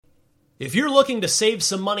If you're looking to save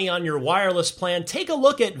some money on your wireless plan, take a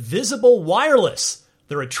look at Visible Wireless.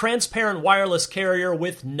 They're a transparent wireless carrier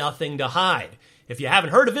with nothing to hide. If you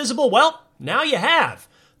haven't heard of Visible, well, now you have.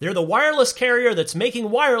 They're the wireless carrier that's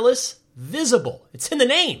making wireless visible. It's in the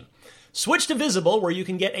name. Switch to Visible, where you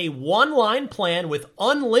can get a one-line plan with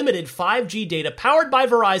unlimited 5G data powered by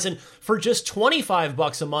Verizon for just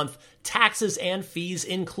 $25 a month, taxes and fees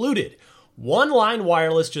included. One-line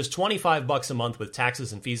wireless, just $25 a month with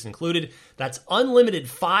taxes and fees included. That's unlimited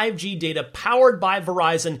 5G data powered by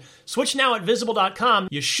Verizon. Switch now at Visible.com.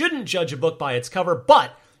 You shouldn't judge a book by its cover,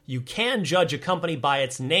 but you can judge a company by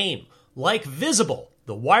its name, like Visible,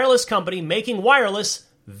 the wireless company making wireless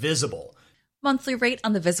visible. Monthly rate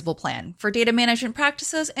on the Visible plan. For data management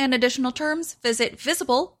practices and additional terms, visit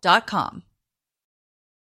Visible.com.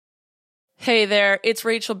 Hey there, it's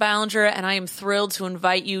Rachel Ballinger, and I am thrilled to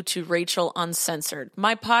invite you to Rachel Uncensored,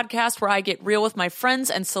 my podcast where I get real with my friends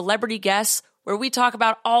and celebrity guests, where we talk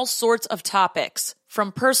about all sorts of topics.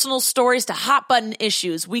 From personal stories to hot-button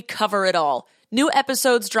issues, we cover it all. New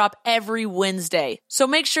episodes drop every Wednesday, so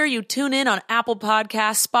make sure you tune in on Apple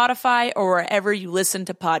Podcasts, Spotify, or wherever you listen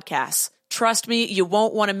to podcasts. Trust me, you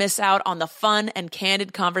won't want to miss out on the fun and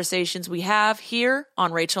candid conversations we have here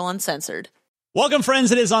on Rachel Uncensored. Welcome,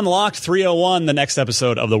 friends. It is Unlocked 301, the next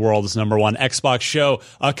episode of the world's #1 Xbox show.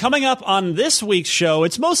 Coming up on this week's show,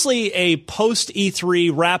 it's mostly a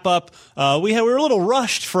post-E3 wrap-up. We were a little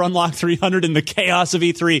rushed for Unlocked 300 in the chaos of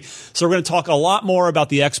E3, so we're going to talk a lot more about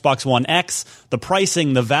the Xbox One X, the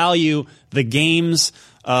pricing, the value, the games,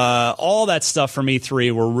 all that stuff from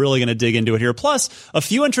E3. We're really going to dig into it here. Plus, a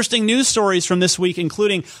few interesting news stories from this week,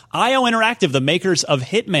 including IO Interactive, the makers of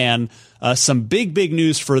Hitman. Some big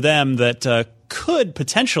news for them that could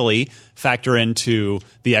potentially factor into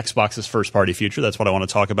the Xbox's first-party future. That's what I want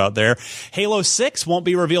to talk about there. Halo 6 won't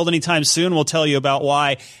be revealed anytime soon. We'll tell you about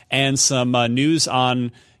why, and some news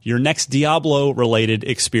on your next Diablo-related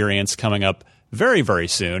experience coming up very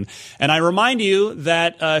soon. And I remind you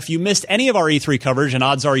that if you missed any of our E3 coverage, and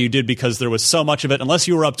odds are you did because there was so much of it, unless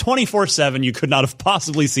you were up 24/7, you could not have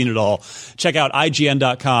possibly seen it all. Check out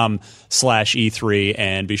IGN.com/E3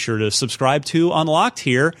 and be sure to subscribe to Unlocked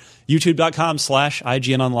here,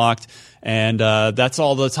 YouTube.com/IGN Unlocked. And that's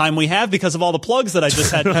all the time we have because of all the plugs that I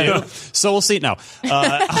just had to do. So we'll see. Now,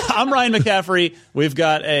 I'm Ryan McCaffrey. We've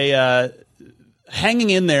got a hanging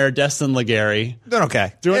in there, Destin Legary. Doing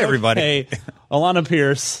okay. Doing hey, everybody. Okay. Alana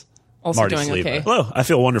Pierce. Also Marty doing Sleeper. okay. Hello. I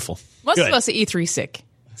feel wonderful. Most Good. of us are E3 sick,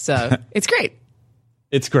 so it's great.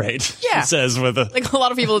 It's great. Yeah. She says with a... Like a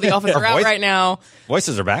lot of people at the office are out voice- right now.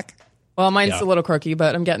 Voices are back. Well, mine's Yeah. a little croaky,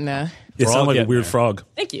 but I'm getting there. You We're all sound like a getting weird there. frog.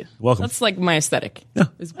 Thank you. Welcome. That's like my aesthetic.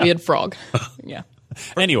 Is weird frog. Yeah.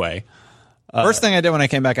 Anyway. First thing I did when I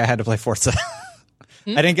came back, I had to play Forza.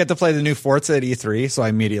 I didn't get to play the new Forza at E3, so I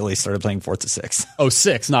immediately started playing Forza 6. Oh,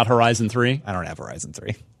 6, not Horizon 3. I don't have Horizon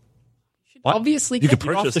 3. What? Obviously, You could Get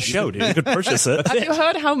off purchase the show, dude. You could purchase it. have you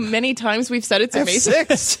heard how many times we've said it's I have amazing?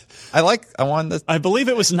 6. I want the I believe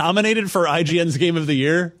it was nominated for IGN's Game of the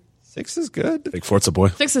Year. 6 is good. Big Forza boy.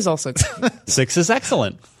 6 is also good. 6 is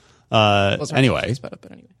excellent. Wasn't Anyway. it's better,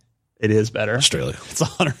 but anyway. It is better. Australia. It's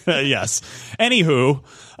honor. Yes. Anywho,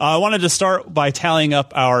 I wanted to start by tallying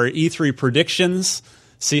up our E3 predictions.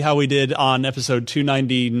 See how we did on episode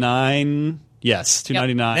 299. Yes,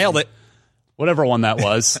 299. Nailed it. Whatever one that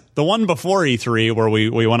was. The one before E3 where we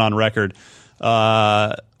went on record.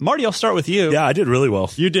 Marty, I'll start with you. Yeah, I did really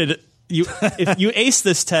well. You did. If you aced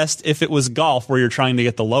this test, if it was golf where you're trying to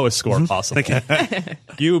get the lowest score possible.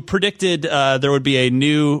 You predicted there would be a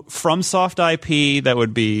new FromSoft IP that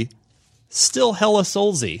would be still hella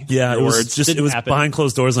soulsy. Yeah, Your it was words just didn't it was happen. behind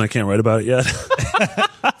closed doors, and I can't write about it yet.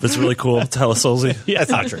 But it's really cool. It's hella soulsy. Yeah,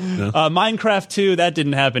 That's not true. Minecraft 2, that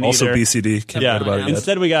didn't happen Also either. BCD. Can't Yeah, write about it yet.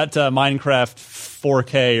 instead we got Minecraft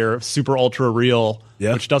 4K or Super Ultra Real,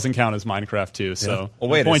 Yeah. which doesn't count as Minecraft 2. So Well,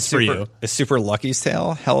 wait, points for you. Is Super Lucky's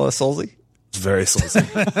Tale hella soulsy? It's very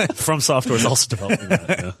soulsy. From Software is also developing that.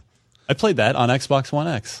 Yeah. I played that on Xbox One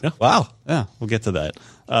X. Yeah. Wow. Yeah, we'll get to that.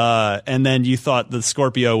 And then you thought the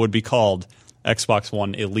Scorpio would be called Xbox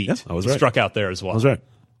One Elite. Yeah, I was You right. struck out there as well. I was right.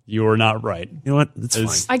 You were not right. You know what? It's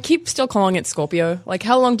It's- fine. I keep still calling it Scorpio. Like,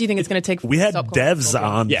 how long do you think it's going to take? We had to stop calling it devs Scorpio?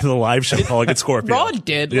 on Yeah. the live show calling it Scorpio. Rod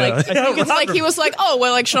did. Yeah. Like, I think it's like he was like, "Oh,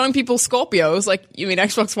 we're like showing people Scorpio." I was like, "You mean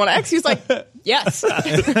Xbox One X?" He was like, "Yes."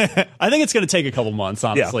 I think it's going to take a couple months,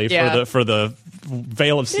 honestly, Yeah. for the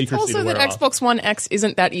veil of It's secrecy also to wear that off. Xbox One X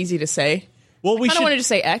isn't that easy to say. Well, we I should. don't want to just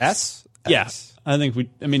say X. S? Yeah, X. I think we.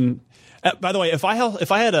 I mean, by the way, if I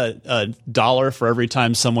had a dollar for every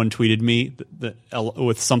time someone tweeted me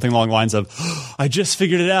with something along the lines of, "I just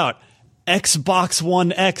figured it out, Xbox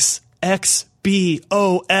One X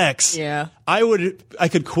XBOX. Yeah. I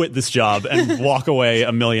could quit this job and walk away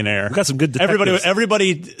a millionaire. We've got some good detectives.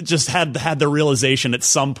 Everybody just had the realization at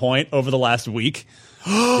some point over the last week.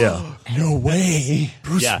 Yeah. No way.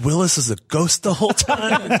 Bruce Yeah. Willis is a ghost the whole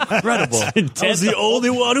time. Incredible. I was the only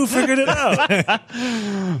one who figured it out.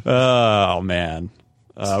 Oh, man.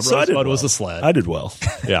 So I did Rosebud was well. a sled. I did well.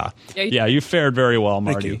 Yeah. Yeah, You fared very well,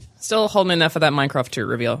 Marty. you. Still holding enough of that Minecraft 2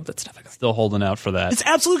 reveal. That's never going. Still holding out for that. It's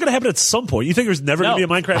absolutely going to happen at some point. You think there's never going to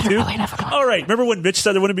be a Minecraft 2? All right. Remember when Mitch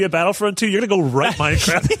said there wouldn't be a Battlefront 2? You're going to go write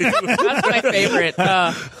Minecraft 2. That's my favorite.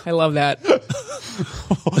 I love that.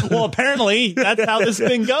 Well, apparently that's how this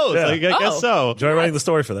thing goes. Yeah. I guess so. Try writing the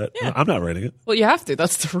story for that. I'm not writing it. Well, you have to.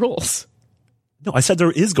 That's the rules. No, I said there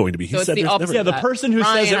is going to be. He So it's said the there's opposite. never. Yeah, the that. person who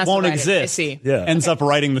Ryan says it has to won't write it. I exist see. Yeah. ends up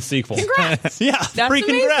writing the sequel. Congrats. Yeah, That's freaking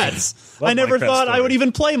amazing. congrats. Love I never Minecraft thought I story. would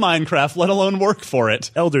even play Minecraft, let alone work for it.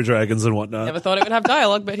 Elder dragons and whatnot. Never thought it would have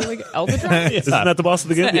dialogue, but here we go. Elder Dragon? Isn't that the boss of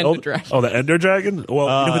the game? It's the Ender Elder- Dragon. Oh, the Ender Dragon? Well,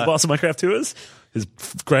 you know who the boss of Minecraft 2 is? His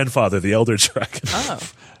grandfather, the Elder Dragon. Oh.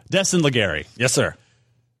 Destin Legary. Yes, sir.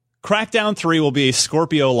 Crackdown 3 will be a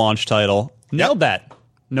Scorpio launch title. Nailed that.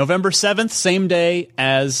 November 7th, same day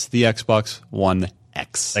as the Xbox One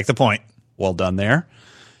X. Take the point. Well done there.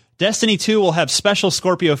 Destiny 2 will have special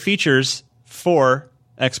Scorpio features for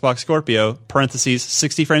Xbox Scorpio, parentheses,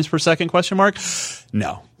 60 frames per second, question mark?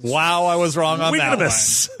 No. Wow, I was wrong on that one.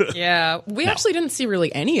 Weakness. Yeah, we actually didn't see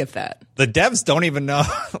really any of that. The devs don't even know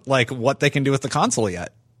like what they can do with the console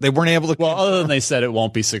yet. They weren't able to. Well, other than they said it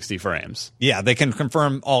won't be 60 frames. yeah, they can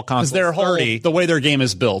confirm all consoles. Their whole, 30. the way their game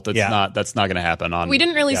is built, it's Yeah. that's not going to happen on. We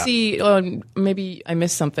didn't really see, maybe I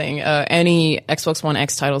missed something, any Xbox One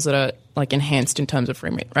X titles that are like enhanced in terms of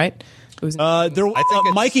frame rate, right? It was I think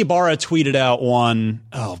it's- Mike Ibarra tweeted out one.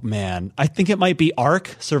 Oh man, I think it might be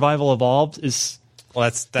Ark Survival Evolved. Is Well,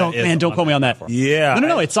 that is don't quote me on that. Yeah.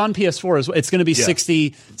 No, it's on PS4 as well. It's going to be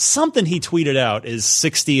 60. Something he tweeted out is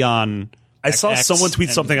 60 on. I saw X someone tweet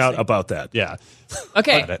and something out PC. about that. Yeah,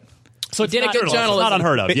 okay. so did a not- good it's journalism. not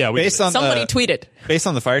unheard of. Yeah, we based did it. on Somebody the, tweeted. based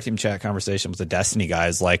on the Fireteam chat conversation with the Destiny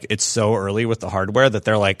guys, like it's so early with the hardware that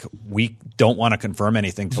they're like, we don't want to confirm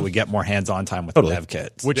anything till we get more hands-on time with the dev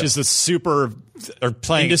kits. which is a super They're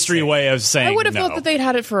playing industry it safe. way of saying. I would have no. thought that they'd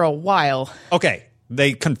had it for a while. Okay,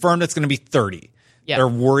 they confirmed it's going to be 30. Yeah. They're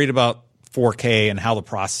worried about 4K and how the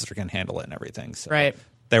processor can handle it and everything. So Right.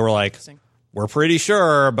 they were like, we're pretty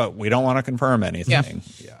sure, but we don't want to confirm anything.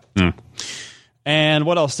 Yeah. And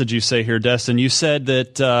what else did you say here, Destin? You said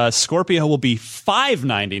that Scorpio will be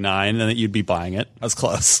 $5.99 and that you'd be buying it. That was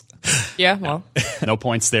close. Yeah, well, No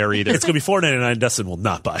points there either. It's going to be $4.99. Destin will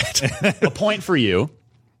not buy it. A point for you.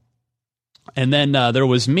 And then there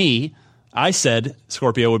was me. I said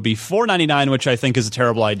Scorpio would be $4.99, which I think is a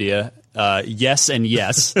terrible idea. Yes and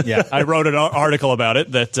yes. Yeah. I wrote an article about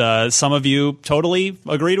it that some of you totally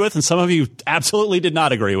agreed with and some of you absolutely did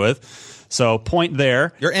not agree with. So point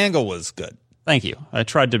there. Your angle was good. Thank you. I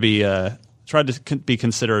tried to be be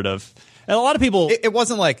considerate of. And a lot of people. It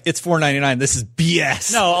wasn't like it's $4.99. This is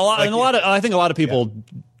BS. No, I think a lot of people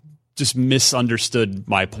just misunderstood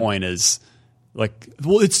my point as like,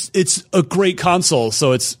 well, it's a great console,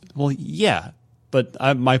 so it's yeah.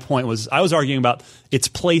 But my point was, I was arguing about its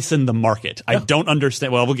place in the market. I don't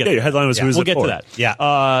understand. Well, we'll get. Yeah, your headline was, who's we'll it get for? to that.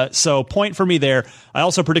 Yeah. So point for me there. I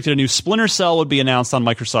also predicted a new Splinter Cell would be announced on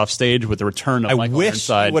Microsoft stage with the return of I Michael wish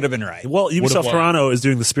Ironside. you would have been right. Well, Ubisoft won. Toronto is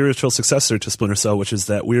doing the spiritual successor to Splinter Cell, which is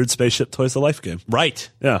that weird spaceship Toys to Life game. Right.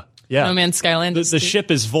 Yeah. Yeah. No Man's Skylanders. The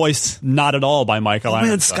ship is voiced not at all by Michael Oh, man,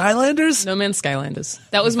 Ironside. Skylanders? No Man's Skylanders.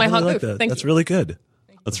 That was my I hot really move. like that. Thank That's you. really good.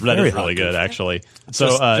 That very is really hot. good, actually. So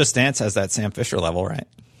Just Dance has that Sam Fisher level, right?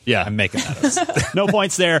 yeah, I'm making that up. no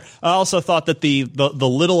points there. I also thought that the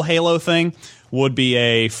little Halo thing would be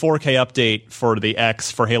a 4K update for the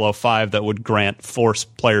X for Halo 5 that would grant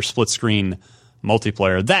 4-player split screen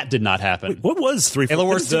multiplayer. That did not happen. What was 3? Halo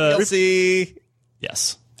Wars 2 DLC.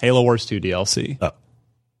 Yes, Halo Wars 2 DLC. Oh.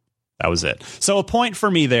 That was it. So a point for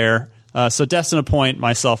me there. So Destin a point,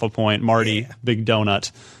 myself a point, Marty big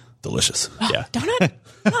donut. Delicious. Yeah, Donut?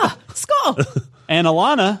 Skull! and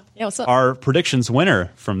Alana, Yeah, what's up? our predictions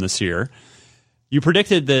winner from this year. You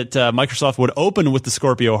predicted that Microsoft would open with the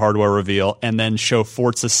Scorpio hardware reveal and then show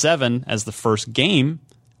Forza 7 as the first game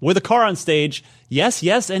with a car on stage. Yes,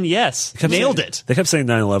 yes, and yes. Nailed it. They kept saying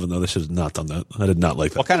 9/11 though. They should have not done that. I did not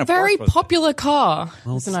like that. What kind of Very force was it? popular car.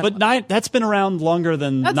 But that's been around longer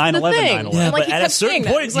than That's 9/11. the thing. 9/11. Yeah, And, like, but he at a kept certain saying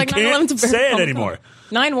that. point, It's like you can't 9/11's a very say it common anymore.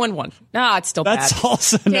 911. Nah, it's still That's bad.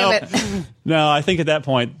 also Damn no. it. No, I think at that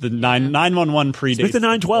point the 911 predates. Make the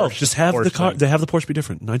 912. Porsche- Just have the Porsche car. thing. They have the Porsche be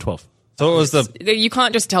different. 912. So it was You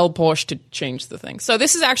can't just tell Porsche to change the thing. So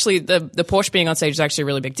this is actually the Porsche being on stage is actually a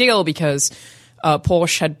really big deal because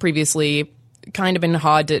Porsche had previously kind of been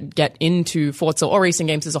hard to get into Forza or racing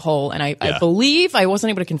games as a whole. And I believe, I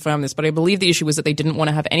wasn't able to confirm this, but I believe the issue was that they didn't want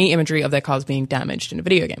to have any imagery of their cars being damaged in a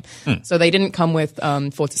video game. So they didn't come with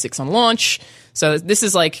Forza 6 on launch. So this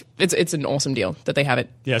is like, it's an awesome deal that they have it.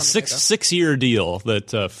 Yeah, 6-year deal that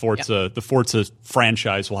the Forza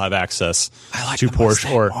franchise will have access to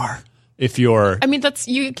Porsche. Or if you're, I mean,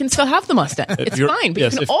 you can still have the Mustang. It's fine, but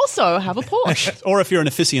you can also have a Porsche. or if you're an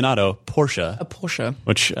aficionado, Porsche. A Porsche.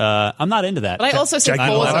 Which I'm not into that. But I also said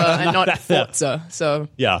Forza and not Forza. So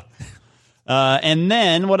yeah. And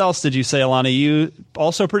then what else did you say, Alana? You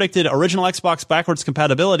also predicted original Xbox backwards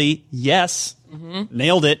compatibility. Yes.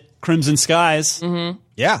 Nailed it. Crimson Skies.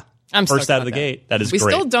 Yeah. I'm first stoked out of the about that. gate. That is we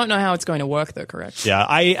great. still don't know how it's going to work, though, correct? Yeah.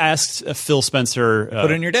 I asked Phil Spencer.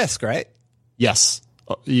 Put it in your disc, right? Yes.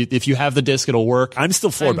 If you have the disc, it'll work. I'm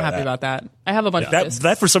still floored I'm by happy that. about that. I have a bunch of discs.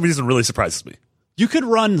 That for some reason really surprises me. You could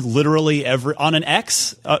run literally on an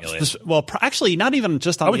X. Actually, not even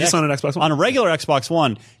just on Probably the just X. on an Xbox One. On a regular Xbox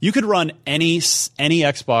One, you could run any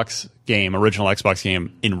Xbox game, original Xbox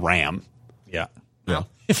game, in RAM. Yeah. Yeah.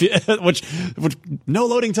 which no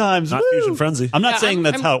loading times. Not Woo! Fusion Frenzy. I'm not saying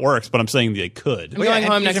that's I'm- how it works, but I'm saying they could. I'm going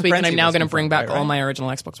home and next Fusion week, and I'm Frenzy now was going to bring back confirmed, all right? my original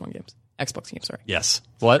Xbox games. Sorry. Yes.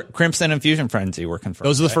 What? Crimson and Fusion Frenzy were confirmed.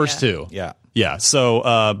 Those are the right? first two. Yeah. Yeah.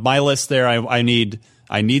 So my list there, I need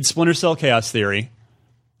Splinter Cell Chaos Theory.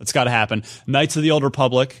 That's got to happen. Knights of the Old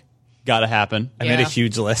Republic. Got to happen. I made a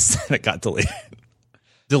huge list and it got deleted.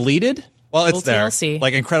 Deleted? Well, it's Little there. TLC.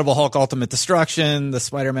 Like Incredible Hulk Ultimate Destruction, the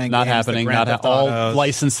Spider-Man Not games, happening. the Grand Theft All Autos.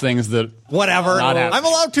 licensed things that Whatever. Not happening. I'm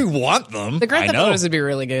allowed to want them. The Grand I Theft know. Autos would be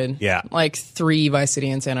really good. Yeah. Like 3 Vice City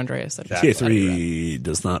and San Andreas. GTA 3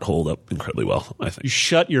 does not hold up incredibly well, I you think.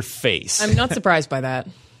 shut your face. I'm not surprised by that.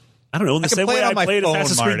 I don't know. In the can same play way it I on my played phone,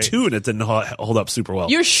 Assassin's Creed Marty. 2 and it didn't hold up super well.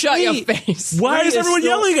 You shut your Wait. face. Why is Three is everyone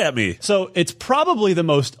still- yelling at me? So it's probably the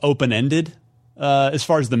most open-ended as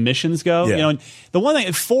far as the missions go. Yeah. You know, and the one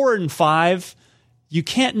thing 4 and 5, you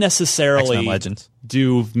can't necessarily X-Men Legends.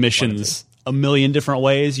 do missions a million different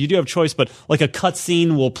ways. You do have choice, but like a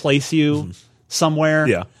cutscene will place you somewhere.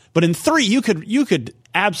 Yeah. But in 3, you could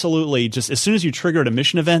absolutely just as soon as you triggered a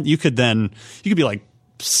mission event, you could be like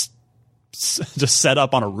just set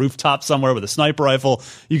up on a rooftop somewhere with a sniper rifle.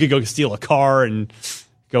 You could go steal a car and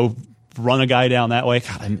go run a guy down that way.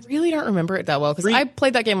 God, I really don't remember it that well because I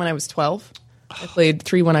played that game when I was 12. I played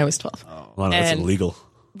 3 when I was 12. Well, no, that's And- illegal.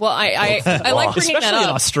 Well, I like bringing that Especially in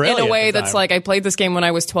up Australia in a way at the that's time. like I played this game when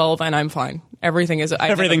I was 12 and I'm fine. Everything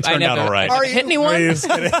turned out all right. Are I've never hit anyone.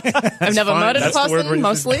 I've never murdered a That's the word person, we're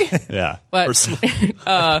mostly. yeah. But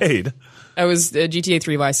Paid. I was GTA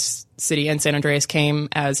 3 Vice City and San Andreas came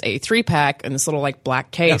as a 3-pack in this little like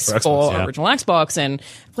black case for Xbox, for yeah. original Xbox, and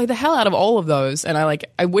I played the hell out of all of those. And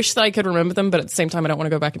I wish that I could remember them, but at the same time, I don't want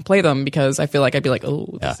to go back and play them because I feel like I'd be like,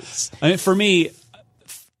 oh, this is. I mean, for me,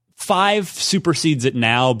 5 supersedes it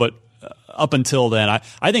now, but up until then,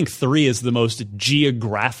 I think 3 is the most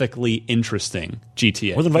geographically interesting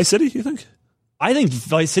GTA. More than Vice City, you think? I think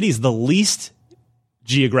Vice City is the least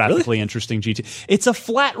geographically interesting GTA. It's a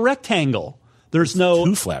flat rectangle. There's no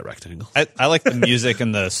 2 flat rectangles. I like the music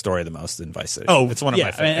and the story the most in Vice City. Oh, it's one of yeah,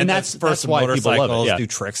 my favorites. and that's why people love it. Yeah. Do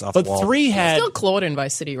tricks off But the wall. 3 had Still Claude in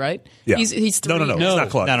Vice City, right? Yeah. He's no, three. it's not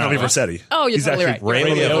Claude. No, Tommy no. Vercetti. Oh, you're He's totally actually right.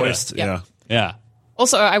 radio Yeah. voiced. Yeah. yeah.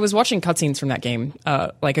 Also, I was watching cutscenes from that game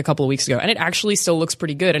like a couple of weeks ago, and it actually still looks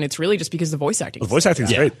pretty good. And it's really just because the voice acting. The voice acting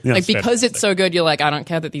is great. Yeah, like because it's so good, you're like, I don't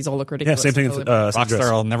care that these all look yeah, ridiculous. same thing with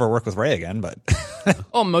Rockstar will never work with Ray again, but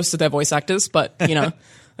Or most of their voice actors, but you know,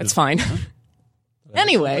 that's fine.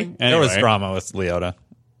 Anyway, there was Anyway. drama with Leota.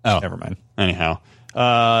 Oh. Never mind. Anyhow.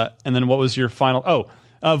 And then what was your final?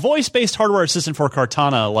 Voice-based hardware assistant for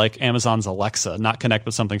Cortana, like Amazon's Alexa, not connect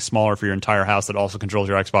with something smaller for your entire house that also controls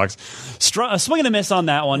your Xbox. Swing and a miss on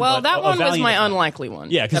that one. well, but that a one was valiant my attempt. unlikely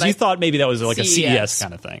one. Yeah, because that you I- thought maybe that was like a CES CES.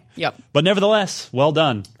 kind of thing. Yep. But nevertheless, well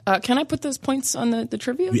done. Can I put those points on the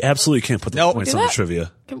trivia? You absolutely can't put the points Do on the that?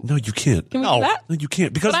 trivia. No, you can't. Can we do that? No, you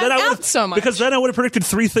can't. Because But then I'm I would out so much. Because then I would have predicted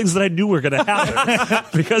 3 things that I knew were going to happen.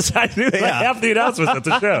 Because I knew that half the announcements at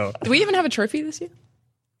the show. Do we even have a trophy this year?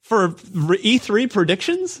 For E3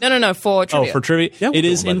 predictions? No, for trivia. Oh, for trivia? Yeah, we'll it do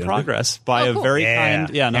is one by in the end. progress by a cool. very Yeah.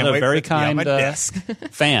 kind, Can't another wait very for it to be on kind my desk.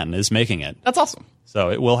 fan is making it. That's awesome.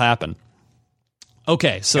 So it will happen.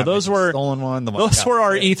 Okay, so those were stolen one. The one those got were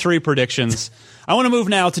our it. E3 predictions. I want to move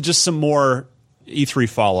now to just some more E3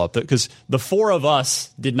 follow-up because the 4 of us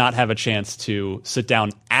did not have a chance to sit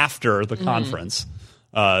down after the conference.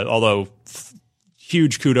 Although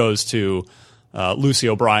huge kudos to Lucy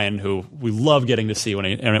O'Brien, who we love getting to see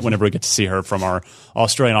whenever we get to see her from our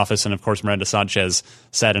Australian office, and of course Miranda Sanchez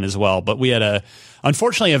sat in as well. But we had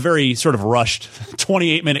unfortunately a very sort of rushed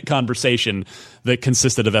 28-minute conversation that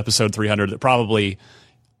consisted of episode 300 that probably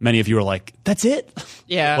many of you are like, that's it?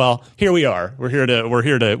 Yeah. Well, here we are. We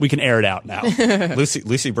can air it out now.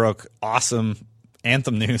 Lucy broke awesome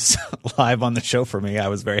Anthem news live on the show for me. I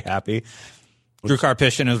was very happy. Drew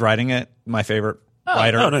Karpyshyn is writing it, my favorite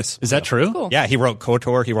writer. Oh, nice. Is that true? Cool. Yeah, he wrote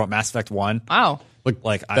KOTOR. He wrote Mass Effect 1. Wow.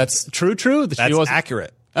 That's true? That's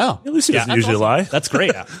accurate. Oh. Lucy doesn't usually lie. That's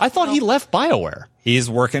great. I thought he left BioWare. He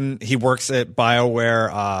works at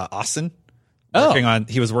BioWare Austin.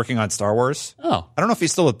 He was working on Star Wars. Oh. I don't know if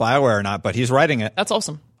he's still with BioWare or not, but he's writing it. That's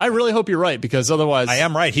awesome. I really hope you're right, because otherwise... I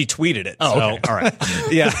am right. He tweeted it. Oh, okay. All right.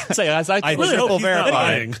 Yeah. I really hope he's not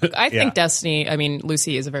lying. I think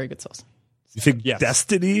Lucy is a very good source. You think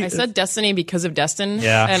Destiny? I said Destiny because of Destin.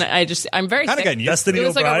 Yeah. And I'm very Kind of sick. getting used Destiny It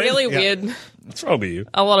was like a O'Brien? really Yeah. weird, What's wrong with you?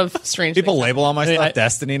 a lot of strange People things. label all my stuff I-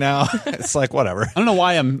 Destiny now. It's like, whatever. I don't know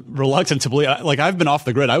why I'm reluctant to believe. I've been off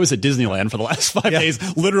the grid. I was at Disneyland for the last 5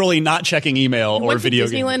 days, literally not checking email or Went to video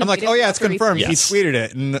Disneyland games. I'm like, oh yeah, it's confirmed. Yes. He tweeted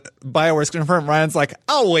it, and BioWare's confirmed. Ryan's like,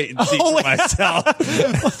 I'll wait and see for myself.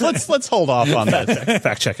 let's hold off on that.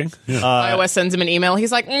 Fact checking. Yeah. iOS sends him an email.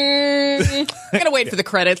 He's like, I'm going to wait for the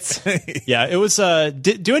credits. Yeah, it was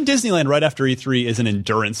doing Disneyland right after E3 is an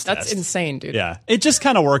endurance That's test. insane, dude. Yeah, it just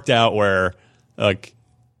kind of worked out where like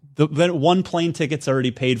the one plane ticket's already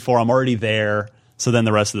paid for. I'm already there, so then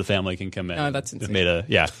the rest of the family can come in. Oh, that's insane.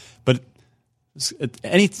 But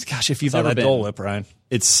if you've Saw ever that been, Dole Whip, Ryan.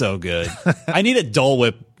 it's so good. I need a Dole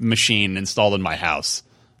Whip machine installed in my house.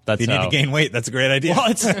 That's If you need to gain weight, that's a great idea. Well,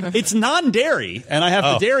 it's non-dairy, and I have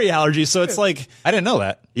the dairy allergy, so it's like, I didn't know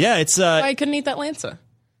that. yeah, it's I couldn't eat that Lancer.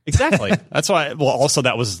 exactly. That's why. Well, also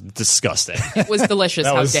that was disgusting, It was delicious.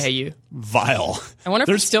 That How was- dare you? vile. I wonder if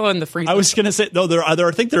it's still in the freezer. I was gonna say no. I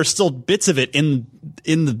think there are still bits of it in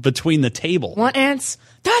between the table. Want ants?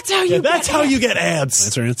 That's how you That's get how ants. you get ants.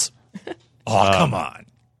 Answer ants. Oh, come on.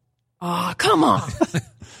 Oh, come on.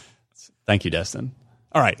 Thank you, Destin.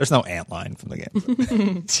 All right, There's no ant line from the game.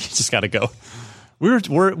 you just got to go. We're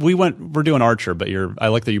doing Archer, but I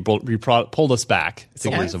like that you pulled us back to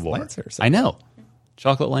Gears of War. Lancer or something. I know,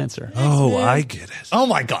 Chocolate Lancer. Oh, I get it. Oh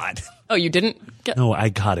my God. Oh, you didn't get. No, I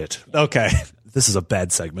got it. Okay. This is a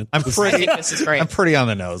bad segment. I'm I pretty. think this is great. I'm pretty on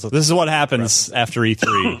the nose. This is what happens after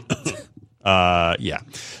E3. Yeah.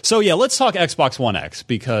 So yeah, let's talk Xbox One X,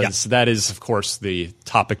 because that is, of course, the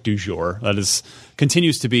topic du jour. That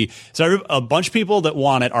continues to be. So a bunch of people that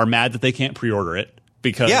want it are mad that they can't pre-order it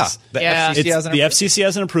because the Yeah. FCC hasn't. the FCC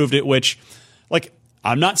hasn't approved it. Which, like,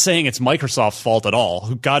 I'm not saying it's Microsoft's fault at all.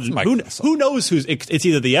 Who knows who's? It's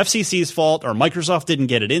either the FCC's fault or Microsoft didn't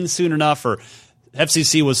get it in soon enough, or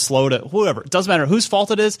FCC was slow to whoever. It doesn't matter whose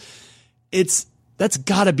fault it is. That's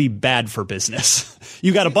got to be bad for business.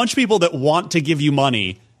 You got a bunch of people that want to give you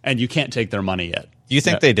money, and you can't take their money yet. Do you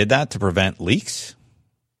think they did that to prevent leaks?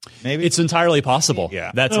 Maybe It's entirely possible.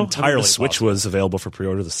 Yeah. That's entirely the Switch possible. was available for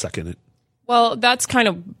pre-order the second it. Well, that's kind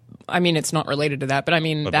of. I mean, it's not related to that, but I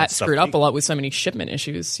mean, that stuff screwed up a lot with so many shipment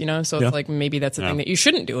issues, So it's like maybe that's a thing that you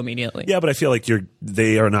shouldn't do immediately. Yeah, but I feel like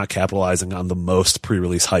they are not capitalizing on the most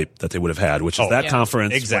pre-release hype that they would have had, which is that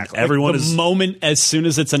conference. exactly. When everyone the is moment as soon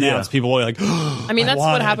as it's announced, people are like, I mean, that's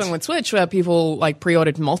what happened with Switch, where people like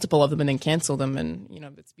pre-ordered multiple of them and then canceled them, and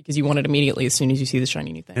it's because you want it immediately as soon as you see the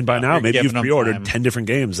shiny new thing. And by now, maybe giving you've them pre-ordered time. 10 different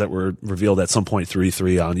games that were revealed at some point through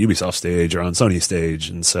E3 on Ubisoft stage or on Sony stage.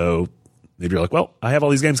 And so maybe you're like, well, I have all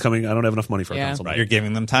these games coming. I don't have enough money for a console. You're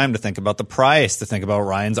giving them time to think about the price, to think about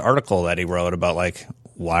Ryan's article that he wrote about, like,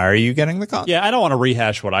 why are you getting the console? yeah, I don't want to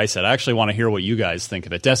rehash what I said. I actually want to hear what you guys think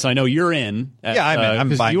of it. Destin, I know you're in. Yeah, I'm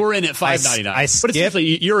 'cause buying- you were in at I $5.99. I But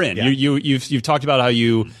essentially, you're in. Yeah. You've talked about how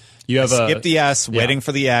you have Skip the S, waiting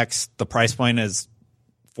for the X. The price point is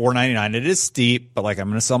 $499. It is steep, but like I'm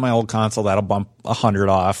going to sell my old console. That'll bump $100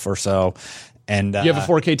 off or so. And You have a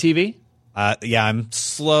 4K TV? yeah, I'm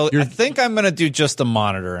slow. I think I'm going to do just a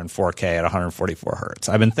monitor in 4K at 144 hertz.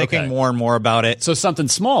 I've been thinking Okay. more and more about it. So something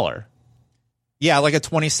smaller. Yeah, like a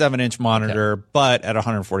 27-inch monitor, but at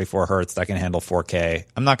 144 hertz that can handle 4K.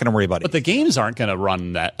 I'm not going to worry about But it. the games aren't going to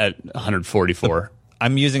run that at 144.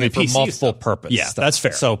 I'm using it for PC multiple stuff. purpose. Yeah, stuff. that's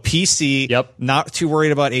fair. So PC, Yep. not too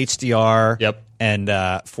worried about HDR, Yep. and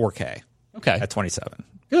 4K Okay. at 27.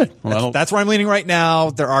 Good. Well, That's where I'm leaning right now.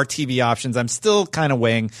 There are TV options. I'm still kind of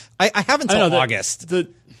weighing. I have until I know that August.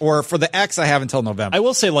 Or for the X, I have until November. I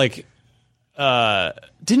will say, like,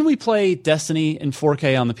 didn't we play Destiny in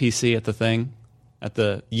 4K on the PC at the thing?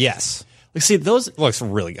 Yes. Like, see, those. It looks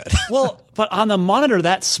really good. Well, but on the monitor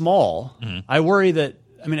that small, I worry that.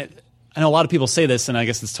 I mean, I know a lot of people say this, and I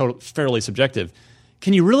guess it's fairly subjective.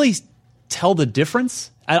 Can you really tell the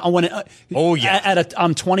difference? On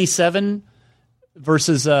 27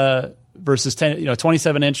 versus 10,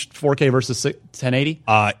 27-inch 4K versus 1080.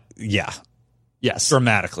 Yeah. Yes.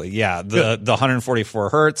 Dramatically, yeah. The 144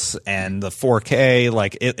 hertz and the 4K,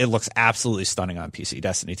 like it looks absolutely stunning on PC,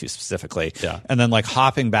 Destiny 2 specifically. Yeah. And then like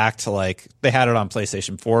hopping back to like they had it on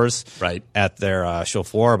PlayStation 4s right at their show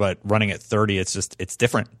floor, but running at 30, it's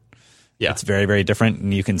different. Yeah. It's very, very different,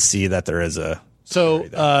 and you can see that there is a.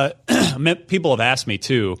 So people have asked me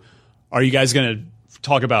too, are you guys going to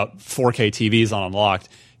talk about 4K TVs on Unlocked?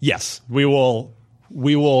 Yes, we will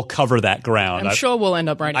cover that ground. I'm sure we'll end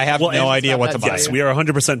up writing. I have no idea what to buy. Yes, we are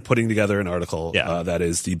 100% putting together an article that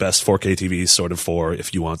is the best 4K TVs sort of for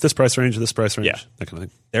if you want this price range, that kind of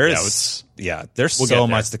thing. There's so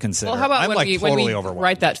much to consider. Well, how about I'm when we overwhelmed.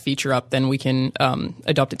 write that feature up, then we can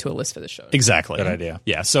adopt it to a list for the show. Exactly. Good idea.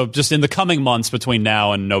 Yeah. So just in the coming months between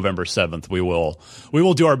now and November 7th, we will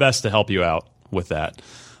do our best to help you out with that.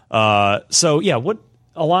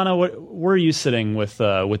 Alana, where are you sitting with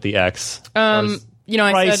the X? I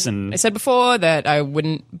said before that I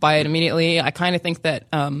wouldn't buy it immediately. I kind of think that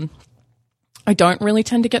I don't really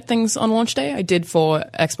tend to get things on launch day. I did for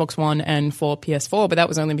Xbox One and for PS4, but that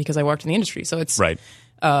was only because I worked in the industry. So it's right.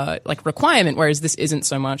 Like requirement, whereas this isn't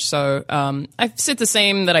so much. So I said the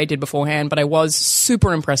same that I did beforehand, but I was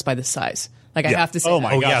super impressed by the size. Like I have to say, oh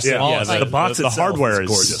my gosh, the box the itself hardware is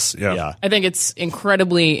gorgeous. Yeah. I think it's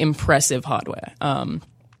incredibly impressive hardware.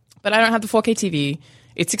 But I don't have the 4K TV.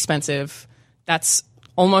 It's expensive. That's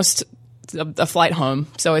almost a flight home.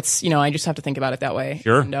 So it's, I just have to think about it that way.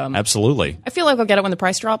 Sure. And, absolutely. I feel like I'll get it when the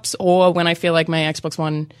price drops, or when I feel like my Xbox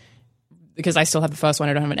One, because I still have the first one,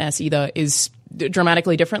 I don't have an S either, is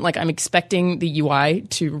dramatically different. Like I'm expecting the UI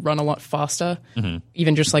to run a lot faster,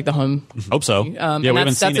 even just like the home. Hope so. And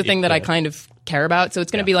that's the thing that I kind of care about. So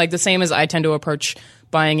it's going to be like the same as I tend to approach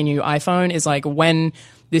buying a new iPhone, is like when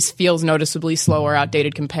this feels noticeably slow or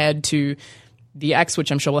outdated compared to the X,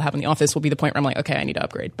 which I'm sure we'll have in the office, will be the point where I'm like, okay, I need to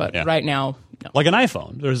upgrade. But right now, no. Like an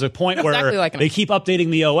iPhone. There's a point where they keep updating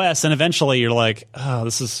the OS, and eventually you're like, oh,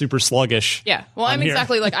 this is super sluggish. Yeah. Well, I'm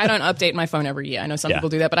exactly like, I don't update my phone every year. I know some people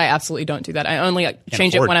do that, but I absolutely don't do that. I only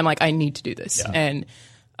change it when I'm like, I need to do this. Yeah. And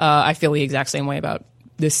I feel the exact same way about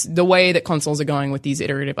this. The way that consoles are going with these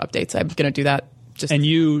iterative updates, I'm going to do that. And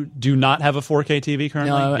you do not have a 4K TV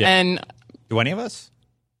currently? No. Yeah. And do any of us?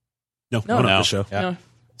 No. The show. Yeah. No.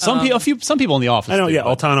 Some people in the office. I know. Yeah,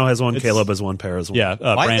 Altano has one. Caleb has one. Pear has one. Yeah,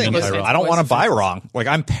 Brandon. I don't want to buy wrong. Like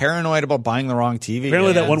I'm paranoid about buying the wrong TV.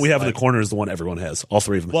 Apparently, that one we have in the corner is the one everyone has. All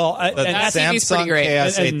three of them. Well, and that TV's pretty great.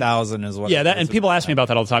 KS8000 is what. Yeah, and people ask me about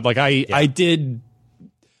that all the time. Like I did.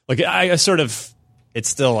 Like I sort of. It's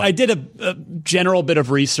still. I did a general bit of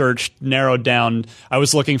research, narrowed down. I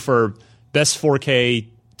was looking for best 4K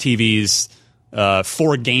TVs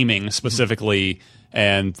for gaming specifically,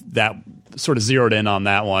 and that sort of zeroed in on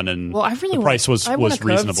that one. And the price was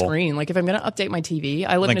reasonable. Screen. Like if I'm going to update my TV,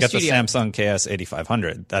 I live in a get studio. the Samsung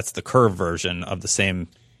KS8500. That's the curved version of the same.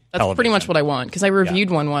 That's television. pretty much what I want, because I reviewed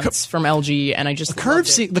one once from LG, and I just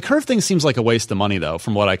the curved thing seems like a waste of money, though,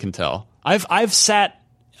 from what I can tell. I've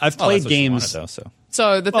played games.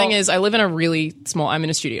 So the thing is, I live in a really small. I'm in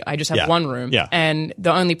a studio. I just have one room, and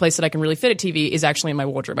the only place that I can really fit a TV is actually in my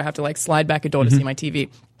wardrobe. I have to like slide back a door to see my TV,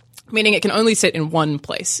 meaning it can only sit in one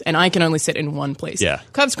place, and I can only sit in one place. Yeah,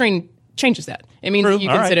 curved screen changes that. It means you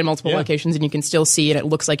can sit in multiple locations, and you can still see it. It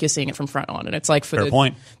looks like you're seeing it from front on, and it's like for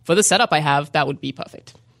the setup I have, that would be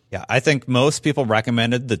perfect. Yeah, I think most people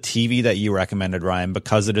recommended the TV that you recommended, Ryan,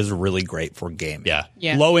 because it is really great for gaming.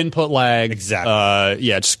 Yeah. Low input lag. Exactly.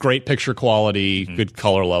 Just great picture quality, good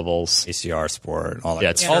color levels. ACR Sport, all that. Yeah,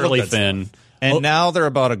 it's fairly thin. And now they're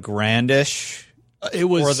about $1,000-ish. It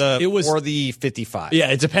was for the 55.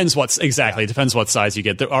 Yeah, it depends It depends what size you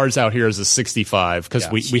get. Ours out here is a 65 because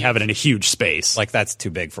we have it in a huge space. Like that's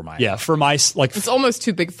too big for my. Yeah, for my it's almost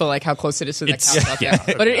too big for like how close it is to the couch. Yeah.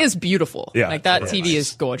 But it is beautiful. Yeah, like that TV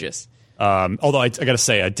is gorgeous. Although I got to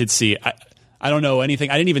say, I did see. I don't know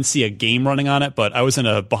anything. I didn't even see a game running on it, but I was in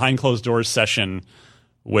a behind closed doors session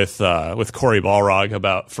with Cory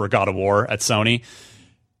Balrog for God of War at Sony,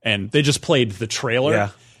 and they just played the trailer. Yeah.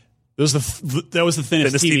 That was the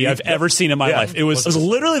thinnest TV I've ever seen in my life. It was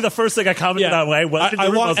literally the first thing I commented on when I went. I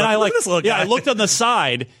looked on the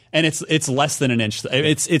side, and it's less than an inch.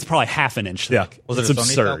 It's probably half an inch thick. Yeah, it's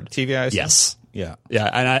absurd. TV, I assume? Yes. Yeah.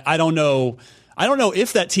 And I don't know. I don't know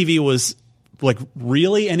if that TV was like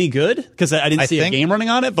really any good because I didn't see a game running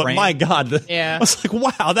on it. But my God, I was like,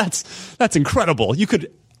 wow, that's incredible. You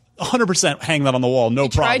could. 100% hang that on the wall, no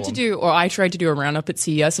problem. I tried to do a roundup at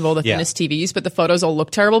CES of all the thinnest TVs, but the photos all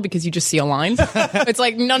look terrible because you just see a line. It's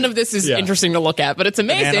like none of this is interesting to look at, but it's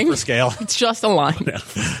amazing. Banana for scale. It's just a line.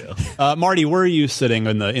 Marty, where are you sitting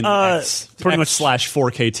in the X, pretty much slash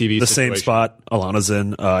 4K TV? The situation? same spot Alana's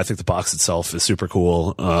in. I think the box itself is super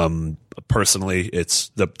cool. Personally, it's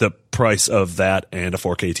the price of that and a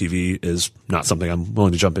 4K TV is not something I'm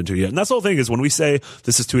willing to jump into yet. And that's the whole thing is when we say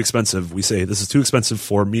this is too expensive, we say this is too expensive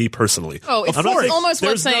for me personally. Oh, it's almost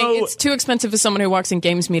like saying it's too expensive for someone who works in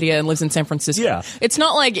games media and lives in San Francisco. Yeah. It's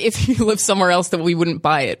not like if you live somewhere else that we wouldn't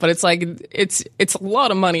buy it, but it's like it's a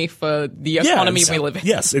lot of money for the economy we live in.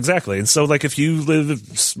 Yes, exactly. And so like if you live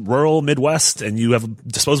rural Midwest and you have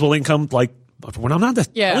disposable income, like when I'm not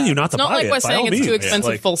telling you not to buy it. It's not like we're saying it's too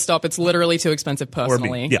expensive, like, full stop. It's literally too expensive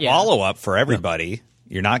personally. Follow up for everybody.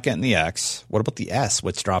 You're not getting the X. What about the S,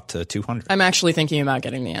 which dropped to 200? I'm actually thinking about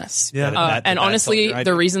getting the S. Yeah. And honestly,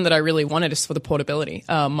 the reason that I really want it is for the portability.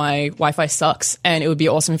 My Wi-Fi sucks, and it would be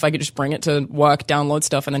awesome if I could just bring it to work, download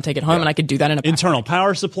stuff, and then take it home, and I could do that in a internal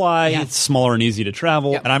power supply. It's smaller and easy to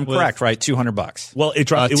travel. And I'm correct, right? $200. Well, it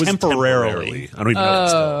dropped. It was temporarily. I don't even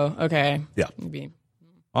know. Oh, okay. Yeah.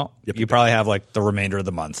 Well, you probably have like the remainder of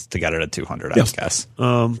the month to get it at 200, I guess.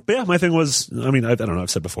 But yeah, my thing was, I mean, I don't know. I've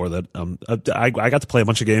said before that I got to play a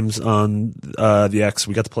bunch of games on the X.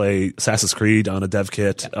 We got to play Assassin's Creed on a dev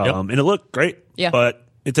kit, and it looked great. Yeah. But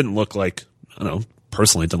it didn't look like, I don't know,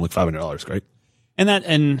 personally, it didn't look $500 great.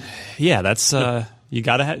 That's you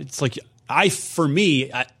gotta have. It's like for me,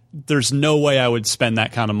 there's no way I would spend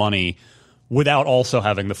that kind of money without also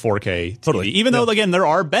having the 4K TV. Totally. Even though, again, there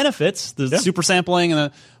are benefits, the super sampling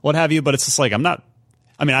and the what have you, but it's just like I'm not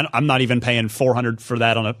even paying $400 for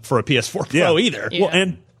that for a PS4 Pro either. Well,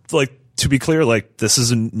 and like to be clear, like this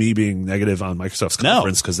isn't me being negative on Microsoft's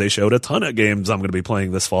conference because they showed a ton of games I'm going to be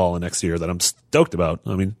playing this fall and next year that I'm stoked about.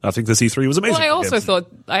 I mean, I think this E3 was amazing. Well, I also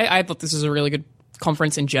thought I thought this was a really good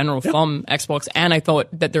conference in general from Xbox, and I thought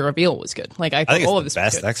that the reveal was good. Like I thought all of this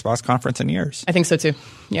was the best Xbox conference in years. I think so too.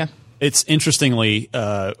 Yeah. It's interestingly,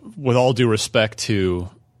 with all due respect to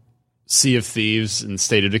Sea of Thieves and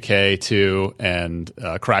State of Decay 2 and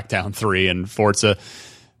Crackdown 3 and Forza,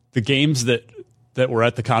 the games that were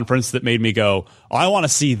at the conference that made me go, I want to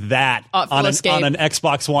see that on an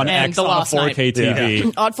Xbox One X on a 4K TV.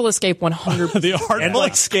 Yeah. Artful Escape 100%. The Artful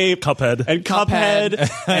Escape, Cuphead,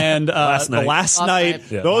 and the Last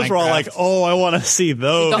Night. Yeah. Those were all like, I want to see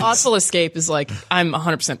those. The Artful Escape is like, I'm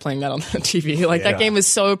 100% playing that on the TV. Like that game was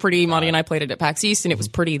so pretty. Monty and I played it at PAX East, and it was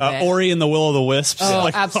pretty. Ori and the Will of the Wisps. Oh,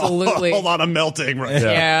 absolutely. Hold on, I'm melting right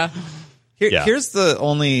now. Yeah. Here's the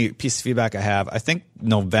only piece of feedback I have. I think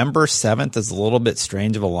November 7th is a little bit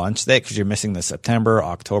strange of a launch date because you're missing the September,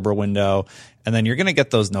 October window. And then you're going to get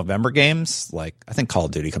those November games. Like, I think Call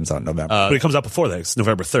of Duty comes out in November. But it comes out before that. It's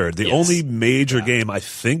November 3rd. The only major game I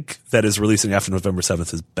think that is releasing after November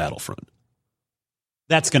 7th is Battlefront.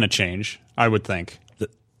 That's going to change, I would think.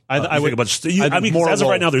 I would think as of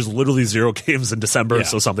right now, there's literally 0 games in December,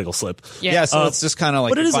 so something will slip. Yeah, so it's just kind of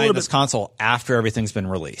like you're buying this console after everything's been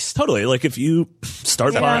released. Totally. Like if you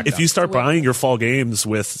start buying your fall games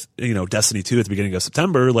with Destiny 2 at the beginning of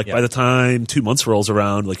September, like by the time 2 months rolls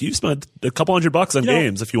around, like you spent a couple $100 on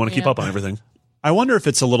games if you want to keep up on everything. I wonder if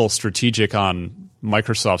it's a little strategic on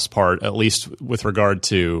Microsoft's part, at least with regard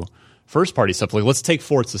to first party stuff. Like let's take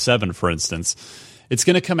Forza 7 for instance. It's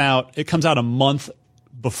going to come out. It comes out a month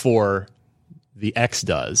before the X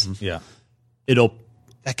does. Yeah.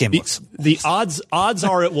 That game looks the odds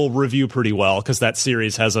are it will review pretty well because that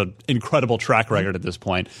series has an incredible track record at this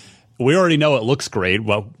point. We already know it looks great.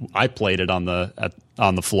 Well, I played it on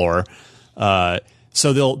the floor.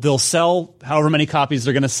 So they'll sell however many copies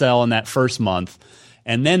they're going to sell in that first month,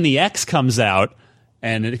 and then the X comes out,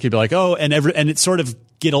 and it could be like and it's sort of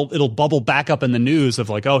it'll bubble back up in the news of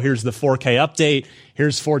like here's the 4K update,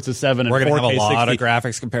 here's Forza 7 and 4K 60. We're going to have a lot of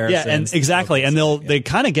graphics comparisons. Yeah, and exactly, and they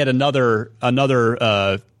kind of get another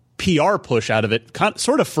PR push out of it,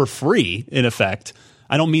 sort of for free in effect.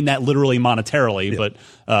 I don't mean that literally monetarily, but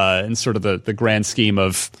in sort of the grand scheme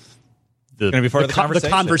of the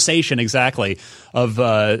conversation exactly of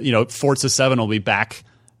Forza 7 will be back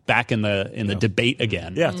in the debate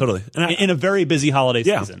again. Yeah, totally. And in a very busy holiday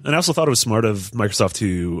season. And I also thought it was smart of Microsoft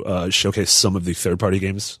to showcase some of the third-party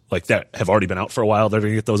games like that have already been out for a while. They're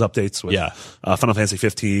going to get those updates with Final Fantasy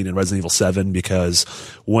 15 and Resident Evil 7 because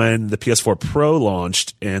when the PS4 Pro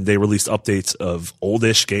launched and they released updates of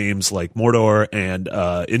oldish games like Mordor and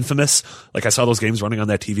Infamous, like I saw those games running on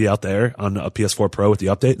that TV out there on a PS4 Pro with the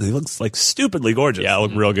update, and they look like stupidly gorgeous. Yeah, it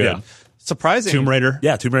looked real good. Yeah. Surprising. Tomb Raider.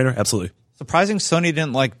 Yeah, Tomb Raider, absolutely. Surprising Sony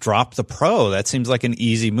didn't like drop the Pro. That seems like an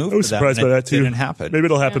easy move. I was surprised by that too. Didn't happen. Maybe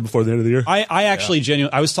it'll happen before the end of the year. I actually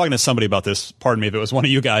genuinely, I was talking to somebody about this. Pardon me if it was one of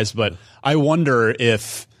you guys, but I wonder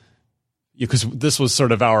if, because this was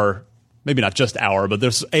sort of our, maybe not just our, but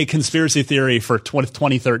there's a conspiracy theory for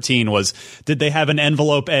 2013 was, did they have an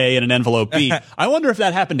envelope A and an envelope B? I wonder if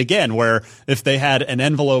that happened again, where if they had an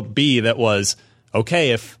envelope B that was,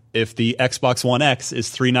 okay, if the Xbox One X is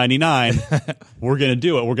 $399, we're going to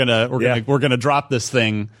do it. We're going to drop this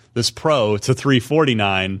Pro to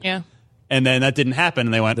 $349. Yeah. And then that didn't happen,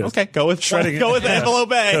 and they went, okay, go with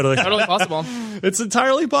envelope A. Totally possible. It's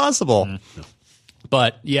entirely possible.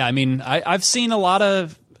 But yeah, I mean, I've seen a lot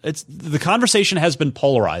of the conversation has been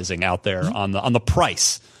polarizing out there on the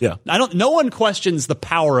price. Yeah. No one questions the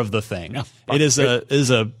power of the thing. Yeah. It is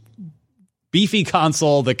a beefy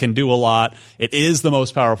console that can do a lot. It is the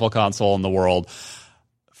most powerful console in the world.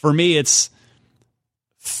 For me, it's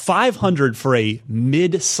 $500 for a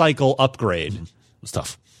mid-cycle upgrade. It's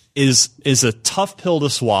tough. Is a tough pill to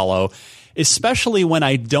swallow, especially when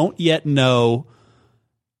I don't yet know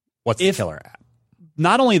what's the killer app.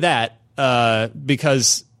 Not only that,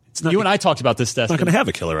 because you and I talked about this, Destin. I'm not going to have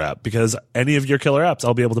a killer app because any of your killer apps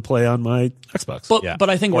I'll be able to play on my Xbox. But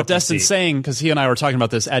I think what Destin's saying, because he and I were talking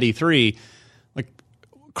about this at E3, like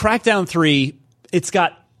Crackdown 3,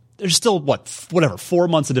 there's still 4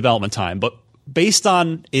 months of development time, but based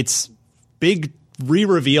on its big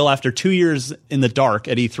re-reveal after 2 years in the dark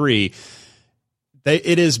at E3,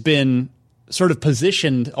 it has been sort of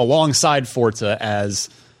positioned alongside Forza as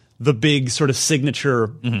the big sort of signature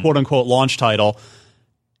quote unquote launch title.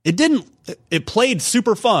 It played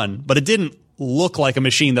super fun, but it didn't look like a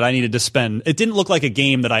machine that I needed to spend. It didn't look like a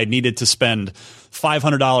game that I needed to spend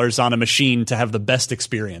 $500 on a machine to have the best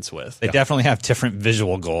experience with. They definitely have different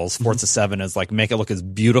visual goals. Forza 7 is like make it look as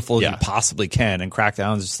beautiful as you possibly can, and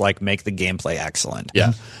Crackdown is just like make the gameplay excellent.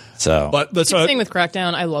 Yeah. So, but the thing with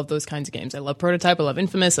Crackdown, I love those kinds of games. I love Prototype, I love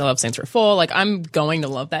Infamous, I love Saints Row 4. Like, I'm going to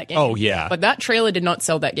love that game. Oh, yeah. But that trailer did not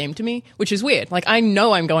sell that game to me, which is weird. Like, I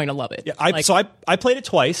know I'm going to love it. Yeah, I played it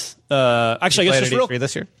twice. Actually, I guess just real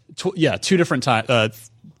this year. Two different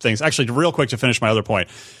things. Actually, real quick to finish my other point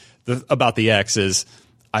about the X is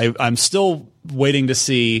I'm still waiting to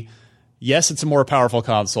see. Yes, it's a more powerful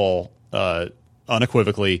console,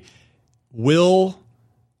 unequivocally. Will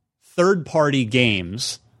third-party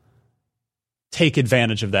games take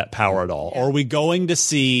advantage of that power at all? Or are we going to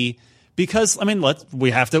see, because I mean,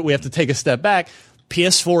 we have to take a step back.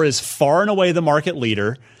 PS4 is far and away the market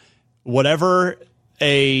leader. Whatever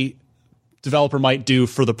a developer might do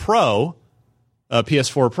for the Pro,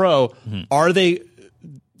 PS4 Pro, are they,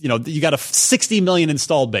 you got a 60 million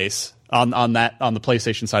installed base on the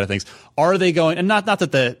PlayStation side of things. Are they going, and not that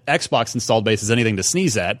the Xbox installed base is anything to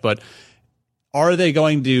sneeze at, but are they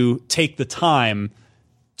going to take the time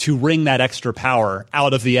to wring that extra power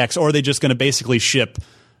out of the X, or are they just going to basically ship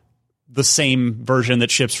the same version that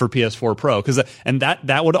ships for PS4 Pro? And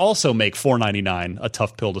that would also make $499 a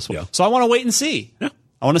tough pill to swallow. Yeah. So I want to wait and see. Yeah.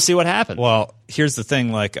 I want to see what happens. Well, here's the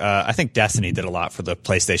thing. Like, I think Destiny did a lot for the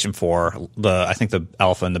PlayStation 4. I think the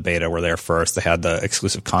alpha and the beta were there first. They had the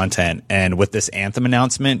exclusive content. And with this Anthem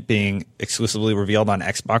announcement being exclusively revealed on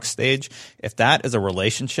Xbox stage, if that is a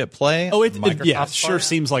relationship play, sure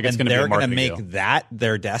seems like it's going to be a marketing deal. They're going to make that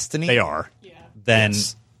their Destiny. They are. Yeah. Then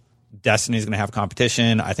Destiny's going to have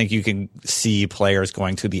competition. I think you can see players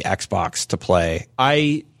going to the Xbox to play.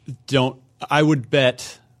 I would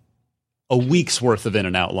bet a week's worth of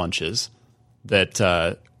In-N-Out lunches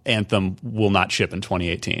that Anthem will not ship in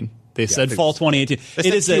 2018. They said fall 2018.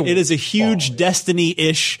 It is a huge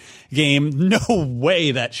Destiny-ish game. No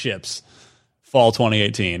way that ships fall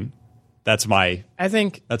 2018. That's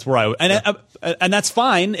where I would, and that's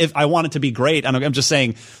fine if I want it to be great. And I'm just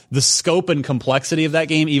saying the scope and complexity of that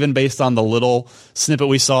game, even based on the little snippet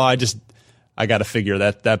we saw, I got to figure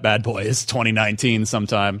that bad boy is 2019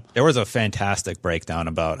 sometime. There was a fantastic breakdown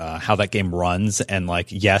about how that game runs, and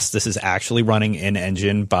yes, this is actually running in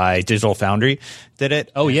engine by Digital Foundry. Did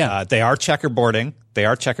it? Oh yeah, they are checkerboarding.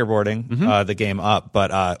 The game up,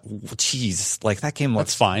 but that game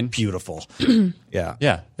looks fine, beautiful.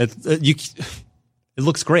 yeah. It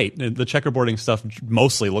looks great. The checkerboarding stuff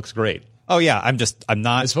mostly looks great. Oh yeah, I'm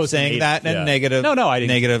not saying that in a negative,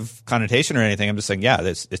 negative connotation or anything. I'm just saying,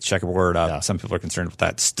 it's checkerboard up. Yeah. Some people are concerned with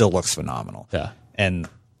that. Still looks phenomenal. Yeah, and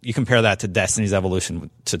you compare that to Destiny's evolution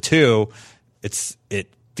to 2,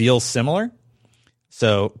 it feels similar.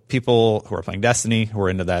 So people who are playing Destiny, who are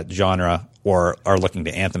into that genre, or are looking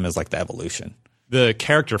to Anthem as like the evolution. the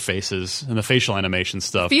character faces and the facial animation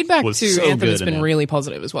stuff. Feedback was to so Anthem good has in been it. really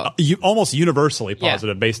positive as well. Almost universally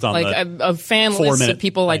positive based on a fan 4 list minute of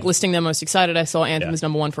people like thing. listing them most excited. I saw Anthem as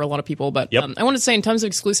number 1 for a lot of people, but Yep. I wanted to say in terms of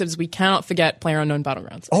exclusives, we cannot forget PlayerUnknown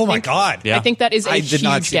Battlegrounds. Oh my God! I think that is a I did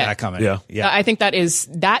not huge see get. that coming. Yeah. I think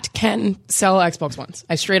that can sell Xbox Ones.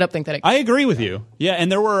 I straight up think that it can. I agree with you. Yeah,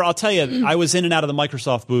 and I'll tell you, I was in and out of the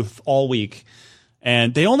Microsoft booth all week,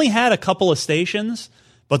 and they only had a couple of stations,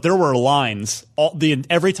 but there were lines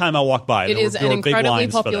every time I walked by. It is there an were big incredibly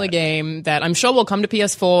lines for popular that. game that I'm sure will come to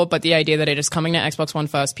PS4, but the idea that it is coming to Xbox One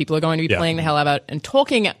first, people are going to be playing the hell out of it and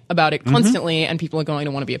talking about it constantly, and people are going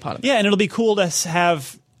to want to be a part of it. Yeah, and it'll be cool to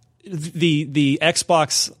have the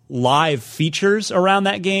Xbox Live features around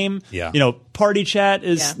that game. Yeah. Party chat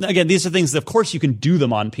is again, these are things that of course you can do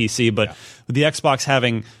them on PC, but with the Xbox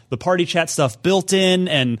having the party chat stuff built in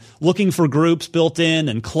and looking for groups built in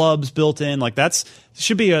and clubs built in, like the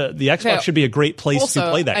Xbox should be a great place Also,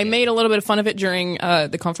 to play that I game. made a little bit of fun of it during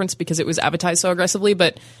the conference because it was advertised so aggressively,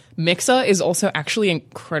 but Mixer is also actually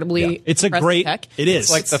incredibly It's a impressive great tech. it is.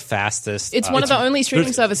 It's like the fastest. It's one of the only streaming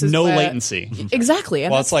there's services no where- latency. Exactly.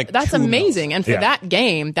 And Well, it's like that's 2 mils. amazing. And for Yeah. that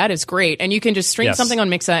game, that is great. And you can just stream Yes. something on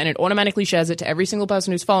Mixer and it automatically shares it to every single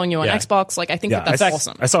person who's following you on Yeah. Xbox. Like, I think Yeah, that's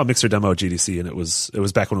awesome. I saw a Mixer demo at GDC, and it was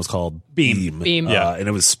back when it was called Beam. Beam. Yeah. And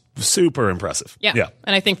it was super impressive. Yeah.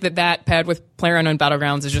 And I think that paired with PlayerUnknown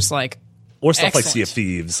Battlegrounds is just like, Or stuff like Excellent. Sea of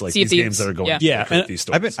Thieves, like Sea of these games Thieves, that are going yeah. to Yeah, create and these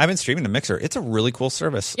stories. I've been streaming the Mixer. It's a really cool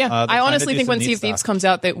service. yeah. They're I trying to honestly do think some when neat Sea of Thieves stuff. comes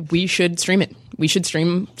out that we should stream it. We should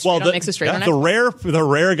stream straight on Mixer, straight on Xbox. the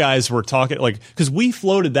rare guys were talking because we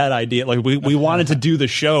floated that idea, like we wanted to do the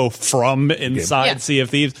show from inside Yeah. Sea of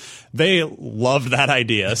Thieves. They loved that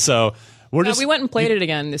idea, so we're just We went and played it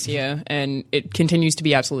again this year, and it continues to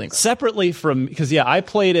be absolutely incredible. separately from because I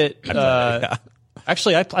played it.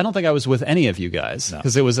 Actually, I don't think I was with any of you guys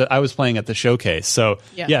because I was playing at the showcase. So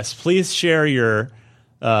Yeah. yes, please share your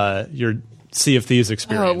Sea of Thieves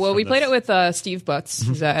experience. Oh, well, from we played this. it with Steve Butts,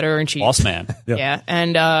 who's the editor-in-chief. Boss man. Yeah.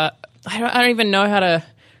 And I don't even know how to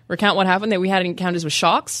recount what happened. That we had encounters with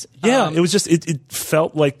sharks. Yeah, it was just it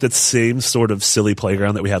felt like the same sort of silly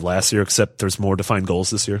playground that we had last year, except there's more defined goals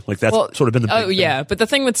this year. Like that's sort of been the big thing. yeah. But the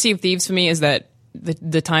thing with Sea of Thieves for me is that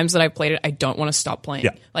the times that I played it, I don't want to stop playing.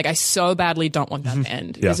 Yeah. Like I so badly don't want that to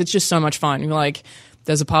end Yeah. because it's just so much fun. You're like,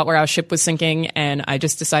 there's a part where our ship was sinking and I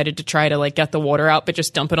just decided to try to like get the water out, but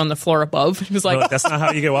just dump it on the floor above. It was like, No, that's not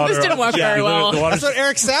how you get water. This didn't work very well. The water's, That's what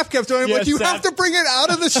Eric Sapp kept doing. Yeah, Like, you Sapp. have to bring it out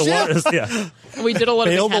of the the ship. water's, yeah. we did a lot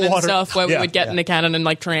of Bail the the cannon water. stuff where we Yeah, would get in the cannon and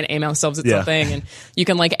like try and aim ourselves at Yeah. something, and you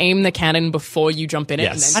can like aim the cannon before you jump in it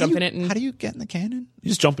Yes. and then jump in it. And How do you get in the cannon? You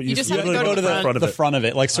just jump it. You just have to go to the front of the it. front of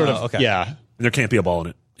it, like sort of. okay. Yeah. There can't be a ball in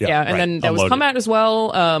it. yeah, and then there was Unload it. combat as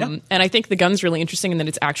well. And I think the gun's really interesting in that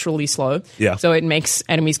it's actually slow. Yeah. So it makes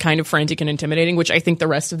enemies kind of frantic and intimidating, which I think the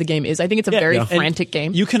rest of the game is. I think it's a very And frantic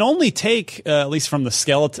game. You can only take, at least from the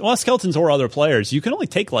skeletons or other players, you can only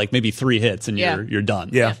take like maybe 3 hits and Yeah. you're done.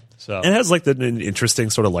 Yeah. So And it has like an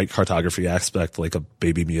interesting sort of like cartography aspect, like a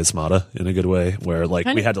baby miasmata in a good way, where like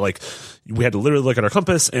we had to literally look at our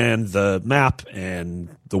compass and the map and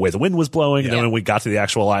the way the wind was blowing, and then when we got to the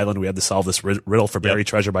actual island, we had to solve this riddle for buried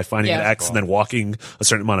treasure by finding an Yeah. X and then walking a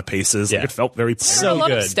certain amount of paces. Like, Yeah. it felt very There are a lot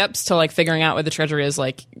good. of steps to like figuring out where the treasure is.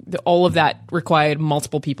 Like all of that required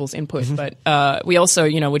multiple people's input. But we also,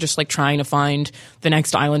 we're just like trying to find the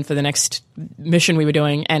next island for the next mission we were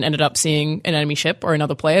doing, and ended up seeing an enemy ship or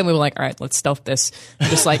another player. And we were like, all right, let's stealth this. And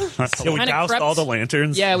just like Yeah, we kinda doused crept- all the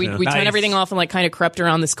lanterns. Yeah, we Nice. turned everything off and like kind of crept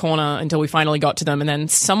around this corner until we finally got to them. And then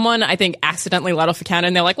someone, I think, accidentally let off a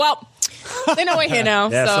cannon. They're like, well, they know we're here now.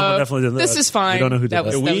 Yeah, so someone definitely did that. this is fine. We don't know who did that.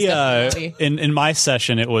 was we definitely- in my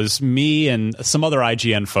session it was me and some other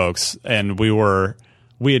IGN folks, and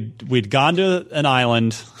we'd gone to an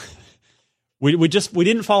island. We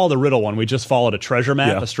didn't follow the riddle one. We just followed a treasure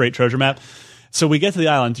map, Yeah. a straight treasure map. So we get to the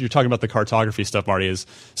island. You're talking about the cartography stuff, Marty.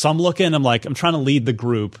 So I'm looking. I'm trying to lead the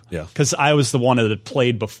group. Yeah. Because I was the one that had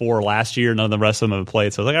played before last year. None of the rest of them had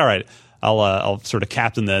played. So I was like, all right, I'll sort of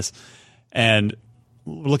captain this. And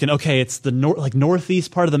we're looking. Okay, it's the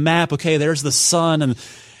northeast part of the map. Okay, there's the sun,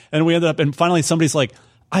 and we ended up. And finally, somebody's like,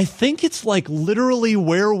 I think it's like literally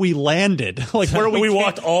where we landed, like where We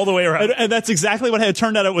walked all the way around. and that's exactly what had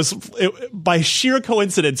turned out. It was by sheer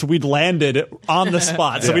coincidence we'd landed on the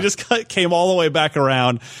spot, so we just came all the way back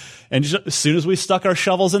around. And as soon as we stuck our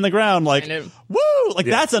shovels in the ground, like And it- woo, like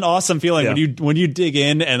that's an awesome feeling Yeah. when you dig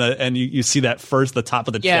in and you see that the top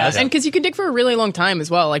of the Yeah, chest. and because you can dig for a really long time as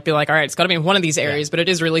well. Like, be like, all right, it's got to be in one of these areas, but it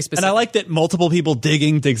is really specific. And I like that multiple people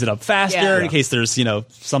digs it up faster Yeah. in case there's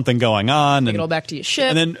something going on. Take it all back to your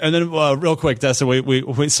ship. And then real quick, Dessa,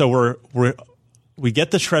 we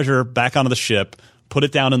get the treasure back onto the ship, put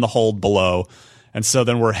it down in the hold below. And so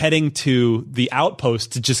then we're heading to the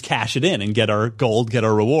outpost to just cash it in and get our gold, get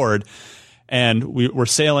our reward. And we're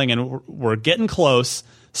sailing and we're getting close.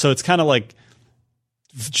 So it's kind of like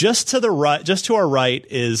just to the right, just to our right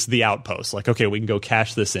is the outpost. Like, okay, we can go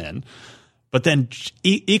cash this in. But then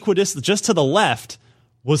equidistant, just to the left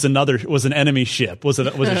was an enemy ship, was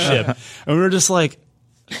a ship. And we were just like,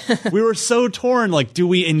 we were so torn. Like, do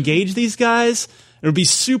we engage these guys? It would be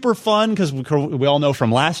super fun because we all know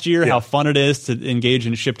from last year how fun it is to engage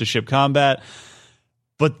in ship-to-ship combat.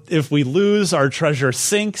 But if we lose, our treasure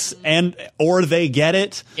sinks, or they get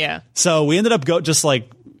it. Yeah. So we ended up just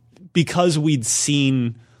like, because we'd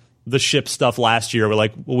seen the ship stuff last year, we're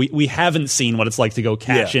like, we haven't seen what it's like to go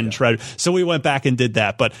cash in treasure. So we went back and did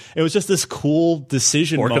that. But it was just this cool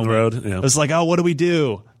decision moment. On the road. Yeah. It was like, oh, what do we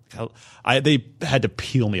do? They had to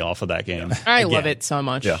peel me off of that game. I love it so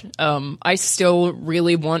much. Yeah. I still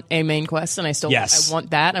really want a main quest, and I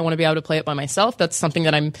want that. I want to be able to play it by myself. That's something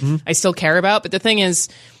that I still care about. But the thing is,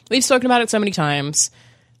 we've spoken about it so many times.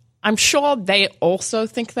 I'm sure they also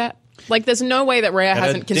think that. Like, there's no way that Rare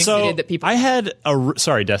hasn't conceded that people. I had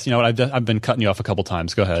sorry, Des. You know what? I've been cutting you off a couple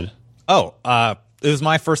times. Go ahead. Oh, it was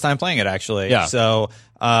my first time playing it, actually. Yeah. So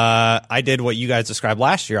I did what you guys described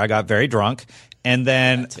last year. I got very drunk. And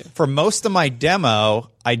then for most of my demo,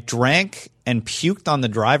 I drank and puked on the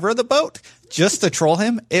driver of the boat just to troll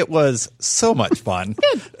him. It was so much fun.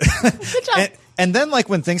 Good job. And then, like,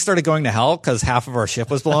 when things started going to hell because half of our ship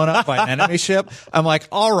was blown up by an enemy ship, I'm like,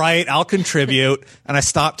 all right, I'll contribute. And I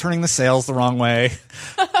stopped turning the sails the wrong way.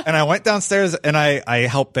 And I went downstairs and I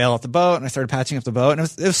helped bail out the boat and I started patching up the boat. And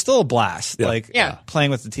it was still a blast. Yeah. Like, playing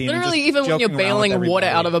with the team. Literally, even when you're bailing water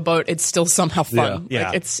out of a boat, it's still somehow fun. Yeah.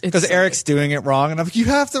 Like, it's because Eric's doing it wrong. And I'm like, you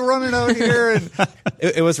have to run it out here. And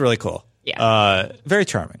it was really cool. Yeah. Very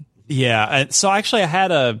charming. Yeah. And so actually, I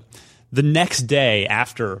had the next day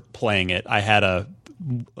after playing it, I had a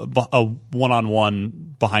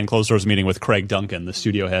one-on-one behind closed doors meeting with Craig Duncan, the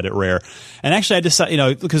studio head at Rare. And actually, I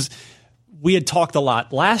decided, because we had talked a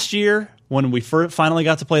lot last year when we finally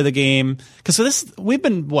got to play the game. Because we've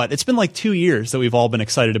been, it's been like 2 years that we've all been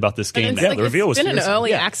excited about this game. The reveal was been in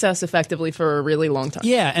early access effectively for a really long time.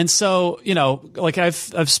 Yeah, and so, like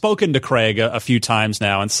I've spoken to Craig a few times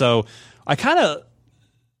now, and so I kind of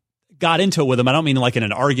got into it with him. I don't mean like in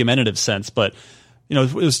an argumentative sense, but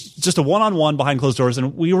it was just a one-on-one behind closed doors,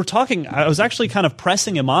 and we were talking. I was actually kind of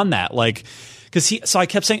pressing him on that, like, so I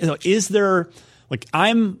kept saying, is there, like,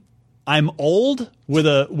 I'm old with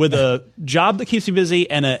a job that keeps me busy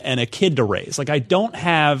and a kid to raise. Like, I don't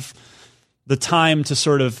have the time to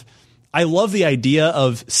sort of. I love the idea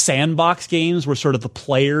of sandbox games where sort of the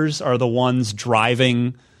players are the ones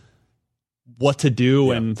driving what to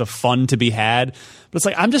do and the fun to be had. But it's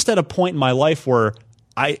like, I'm just at a point in my life where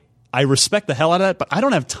I respect the hell out of that, but I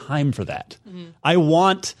don't have time for that. Mm-hmm. I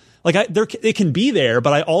want, like, it can be there,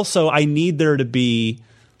 but I need there to be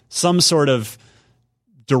some sort of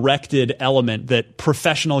directed element that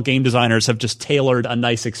professional game designers have just tailored a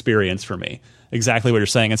nice experience for me. Exactly what you're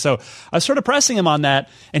saying. And so I was sort of pressing him on that,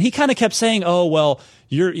 and he kind of kept saying, oh, well,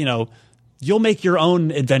 you'll make your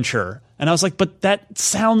own adventure. And I was like, but that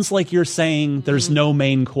sounds like you're saying there's no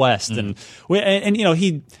main quest. And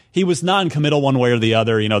he was non-committal one way or the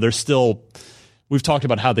other. There's still, we've talked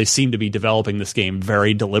about how they seem to be developing this game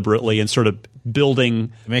very deliberately and sort of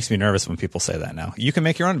building. It makes me nervous when people say that now. You can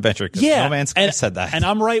make your own adventure because No Man's Sky said that. And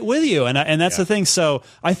I'm right with you. And that's the thing. So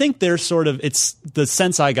I think there's it's the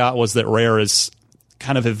sense I got was that Rare is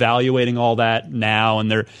kind of evaluating all that now.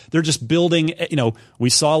 And they're just building,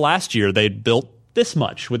 we saw last year they built this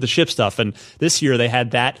much with the ship stuff, and this year they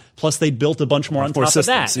had that, plus they built a bunch more on top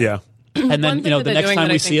systems, of that. Yeah. And then, the next time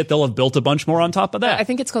we see it, they'll have built a bunch more on top of that. I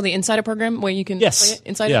think it's called the Insider Program, where you can play it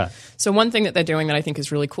Insider. Yeah. So one thing that they're doing that I think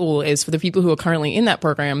is really cool is for the people who are currently in that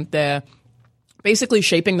program, they're basically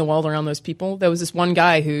shaping the world around those people. There was this one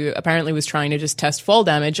guy who apparently was trying to just test fall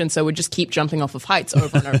damage, and so would just keep jumping off of heights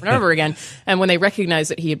over and over and over again. And when they recognized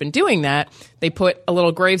that he had been doing that, they put a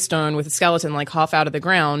little gravestone with a skeleton like half out of the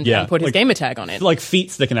ground and put his gamer tag on it. Like feet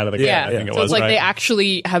sticking out of the ground, I think it was. So it's like right? they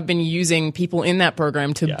actually have been using people in that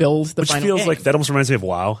program to build the final game. Which feels like, that almost reminds me of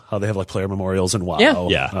WoW, how they have like player memorials in WoW.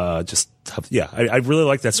 I really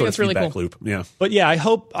like that sort of feedback loop. Yeah. But yeah, I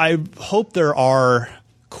hope there are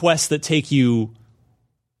quests that take you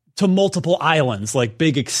to multiple islands, like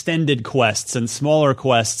big extended quests and smaller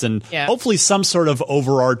quests, and hopefully some sort of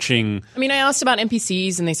overarching. I mean, I asked about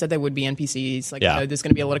NPCs, and they said there would be NPCs. Like, there's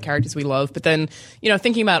going to be a lot of characters we love. But then,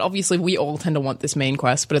 thinking about, obviously, we all tend to want this main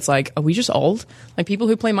quest, but it's like, are we just old? Like, people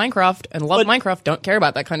who play Minecraft and love Minecraft don't care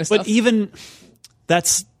about that kind of stuff. But even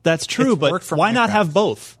That's true, It's but worked for why not Minecraft. have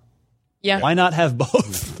both? Yeah. Why not have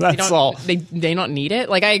both? That's all. They not need it.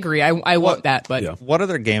 Like I agree. I want that, but Yeah. What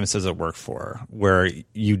other games does it work for where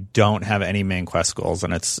you don't have any main quest goals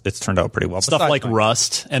and it's turned out pretty well? Stuff Besides like Minecraft.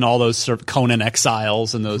 Rust and all those sort of Conan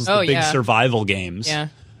Exiles and those the big yeah. survival games. Yeah.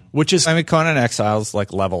 Which is I mean, Conan Exiles,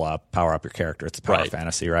 like level up, power up your character. It's a power Right.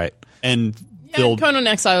 fantasy, right? and Yeah, build Conan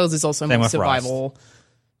Exiles is also Same more with survival.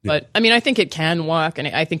 But I mean, I think it can work, and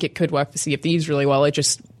I think it could work for Sea of Thieves really well. It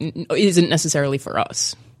just isn't necessarily for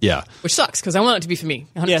us, yeah. which sucks because I want it to be for me.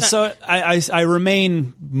 100%. Yeah, so I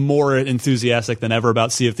remain more enthusiastic than ever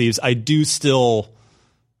about Sea of Thieves. I do still,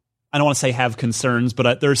 I don't want to say have concerns,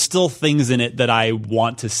 but there's still things in it that I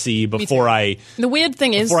want to see before I the weird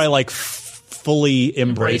thing is like fully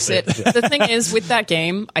embrace it. The thing is with that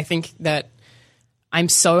game, I think that I'm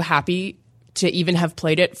so happy to even have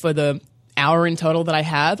played it for the hour in total that I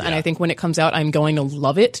have, and I think when it comes out, I'm going to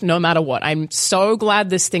love it no matter what. I'm so glad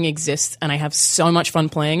this thing exists, and I have so much fun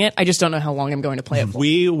playing it. I just don't know how long I'm going to play it for.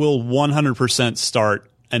 We will 100% start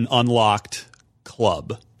an unlocked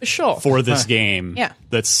club. For sure. For this game. Yeah.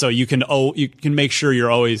 That's so you can make sure you're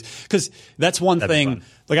always, because that's one thing.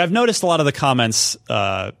 Like I've noticed a lot of the comments.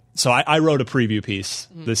 So I wrote a preview piece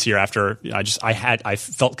this year after I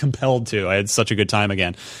felt compelled to. I had such a good time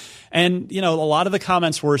again. And, a lot of the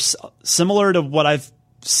comments were similar to what I've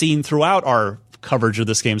seen throughout our coverage of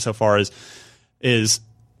this game so far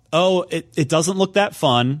it doesn't look that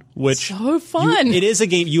fun, which So fun. it is a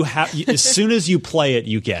game you have as soon as you play it,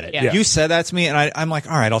 you get it. Yeah. You said that to me, and I'm like,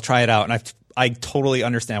 all right, I'll try it out. And I totally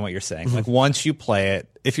understand what you're saying. Like once you play it,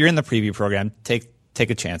 if you're in the preview program, take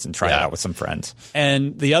a chance and try it out with some friends.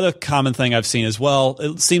 And the other common thing I've seen as well,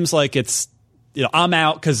 it seems like it's, I'm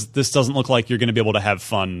out because this doesn't look like you're going to be able to have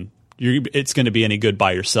fun. It's going to be any good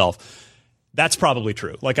by yourself. That's probably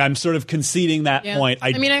true. Like I'm sort of conceding that point.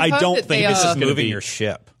 I don't think this is going to Moving be your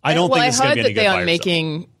ship. I don't think this is going to be any I heard that good they by are yourself.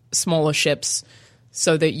 making smaller ships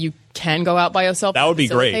so that you can go out by yourself. That would be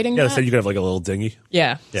great. facilitating Yeah, that. they said you could have like a little dinghy.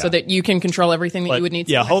 Yeah, Yeah. so that you can control everything that But, you would need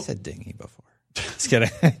to. yeah, I said dinghy before. Just kidding.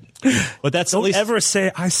 But that's Don't at least ever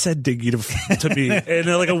say I said dinghy to me in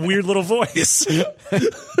like a weird little voice.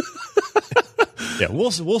 yeah.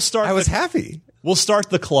 We'll start. I was happy. We'll start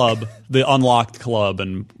the club, the unlocked club,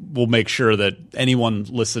 and we'll make sure that anyone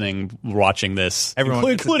listening, watching this, Everyone gets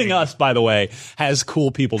a including dinghy. us, by the way, has cool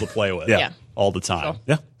people to play with Yeah. all the time.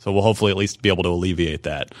 Yeah. So we'll hopefully at least be able to alleviate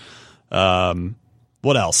that.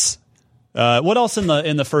 What else? What else in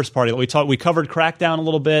the first party? We covered Crackdown a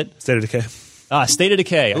little bit. State of Decay. State of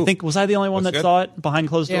Decay. I think was I the only one that good. saw it behind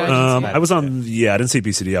closed Yeah, doors? I didn't see it. I was on. Yeah, I didn't see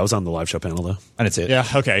BCD. I was on the live show panel though. And it's it. Yeah.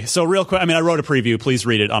 Okay. So real quick, I wrote a preview. Please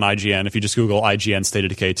read it on IGN. If you just Google IGN State of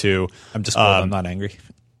Decay 2, I'm just cold. I'm not angry.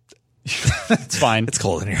 it's fine. It's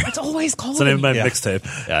cold in here. It's always cold. It's the name of my Yeah.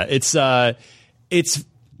 mixtape. Yeah, it's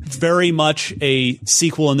very much a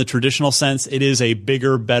sequel in the traditional sense. It is a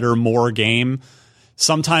bigger, better, more game.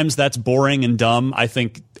 Sometimes that's boring and dumb. I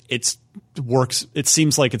think it works. It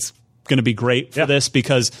seems like it's going to be great for this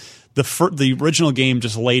because the original game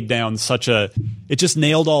just laid down it just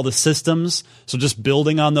nailed all the systems. So just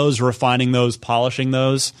building on those, refining those, polishing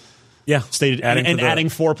those. Yeah, Adding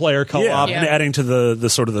 4-player co-op. Yeah, and adding to the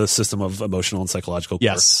sort of the system of emotional and psychological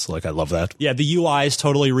Yes. quirks. Like I love that. Yeah, the UI is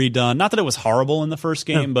totally redone. Not that it was horrible in the first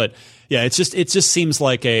game, but yeah, it just seems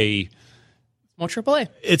like More AAA.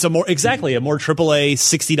 it's a more AAA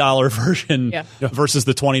 $60 version versus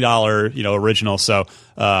the $20 original. So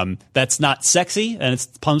that's not sexy, and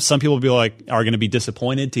some people are going to be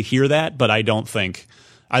disappointed to hear that, but I think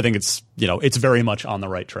it's it's very much on the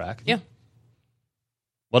right track. Yeah.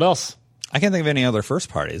 What else? I can't think of any other first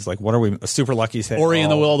parties. Like, what are we? Super Lucky Say. Ori and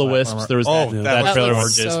the Will of the Wisps. There was that That trailer.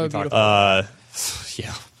 looks so beautiful.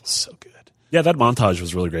 Yeah, so good. Yeah, that montage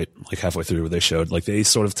was really great. Like halfway through, where they showed they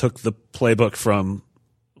sort of took the playbook from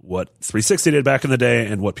what 360 did back in the day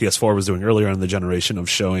and what PS4 was doing earlier in the generation of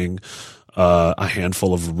showing a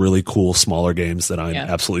handful of really cool smaller games that I'm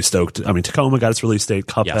absolutely stoked. I mean, Tacoma got its release date.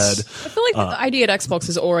 Cuphead. Yes. I feel like the idea at Xbox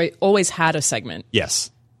has always had a segment.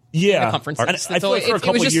 Yes. Yeah, conferences. I feel like for a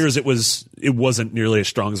couple of years it wasn't nearly as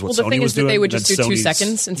strong as what the Sony thing was is that doing. they would just do and 2 Sony's-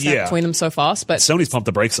 seconds and step between them so fast. But Sony's pumped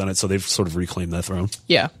the brakes on it, so they've sort of reclaimed that throne.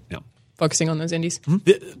 yeah, Yeah. focusing on those indies.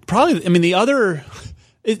 The other.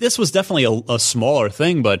 This was definitely a smaller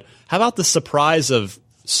thing, but how about the surprise of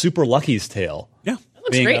Super Lucky's Tale? Yeah. Looks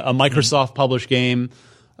being great. a Microsoft published game.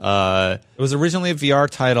 It was originally a VR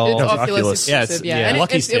title. It's Oculus. Oculus Yeah, exclusive, it's- And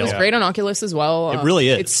Lucky it Steal. was great on Oculus as well. It really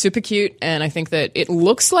is. It's super cute, and I think that it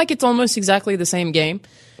looks like it's almost exactly the same game.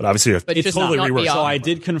 But obviously, But it's just totally not reworked. VR. So I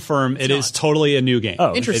did confirm it is totally a new game.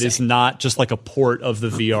 Oh, interesting. It is not just like a port of the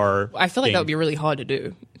VR. I feel like game. that would be really hard to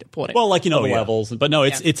do. To port it. Well, like, the yeah. levels, but no,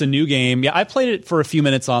 it's a new game. Yeah, I played it for a few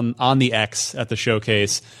minutes on the X at the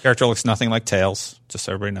showcase. Character looks nothing like Tails, just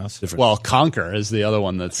so everybody knows. Well, Conquer is the other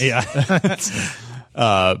one that's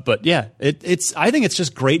but yeah, it's. I think it's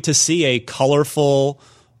just great to see a colorful,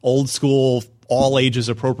 old school, all ages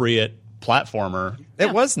appropriate platformer.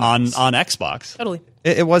 It was nice. on Xbox. Totally.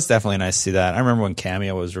 It was definitely nice to see that. I remember when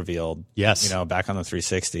Cameo was revealed. Yes. Back on the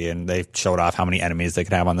 360, and they showed off how many enemies they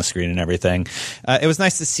could have on the screen and everything. It was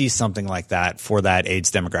nice to see something like that for that age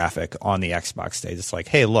demographic on the Xbox stage. It's like,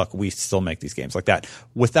 hey, look, we still make these games like that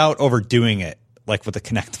without overdoing it, like with the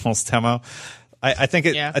Connectables demo. I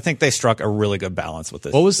think they struck a really good balance with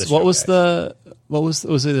this. Was it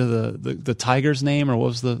the tiger's name, or what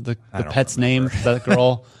was the pet's name? That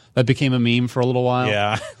girl that became a meme for a little while.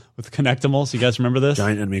 Yeah. With Connectimals, you guys remember this?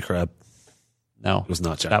 Giant enemy crab. No, It was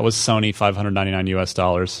not giant. That was Sony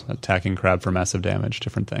 $599 attacking crab for massive damage.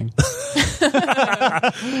 Different thing.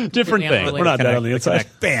 Different thing. unrelated. We're not dead on the inside.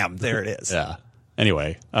 Bam, there it is. Yeah.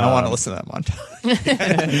 Anyway, I want to listen to that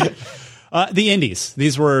montage. the indies.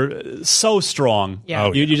 These were so strong. Yeah.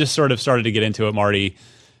 Oh, you just sort of started to get into it, Marty.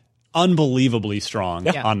 Unbelievably strong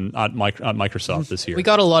on Microsoft this year. We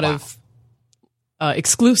got a lot of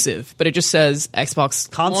exclusive, but it just says Xbox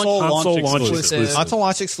Console launch exclusive. Console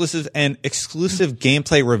launch exclusive and exclusive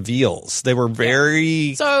gameplay reveals. They were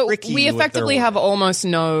very So tricky we with effectively their- have almost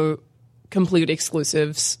no complete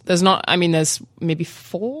exclusives. There's there's maybe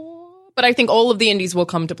 4, but I think all of the indies will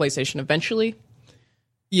come to PlayStation eventually.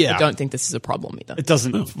 Yeah. I don't think this is a problem either. It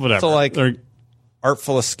doesn't. Whatever. So, like, They're-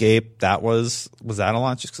 Artful Escape, was that a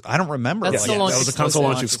launch? I don't remember. That's the launch that was a console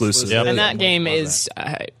launch exclusive. Yep. And that game is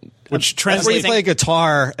which That's where you translates. play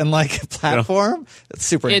guitar and like a platform. It's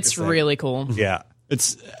super it's interesting. really cool. Yeah.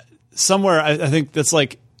 It's somewhere. I think that's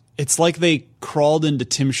like. It's like they crawled into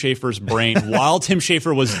Tim Schafer's brain while Tim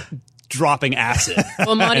Schafer was dropping acid.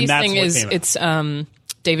 Well, Marty's And that's thing what is came out. it's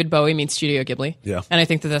David Bowie meets Studio Ghibli. Yeah. And I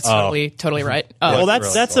think that's totally right. Well, that's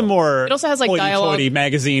really that's cool. a more It also has, like, hoity-toity dialogue.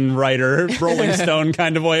 magazine writer, Rolling Stone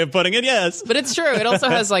kind of way of putting it. Yes, But it's true. It also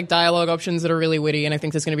has like dialogue options that are really witty, and I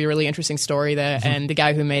think there's going to be a really interesting story there. And the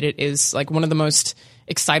guy who made it is like one of the most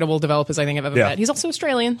excitable developers I think I've ever Yeah. met. He's also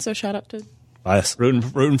Australian, so shout out to Bias.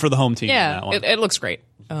 rooting for the home team. in yeah. that one. It looks great.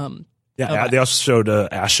 Yeah, they also showed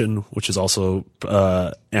Ashen, which is also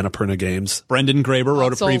Annapurna Games. Brendan Graber wrote a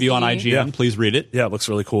Console preview on V. IGN. Yeah. Please read it. Yeah, it looks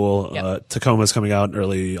really cool. Yeah. Tacoma's coming out in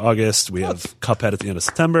early August. We have Cuphead at the end of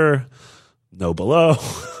September. No Below.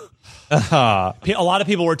 A lot of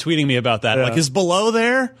people were tweeting me about that. Like, is Below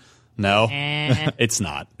there? No, it's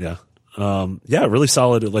not. Yeah. Really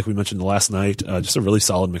solid, like we mentioned the last night. Just a really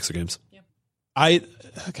solid mix of games. You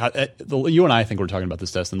and I think we're talking about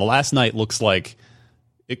this, Destin. The last night looks like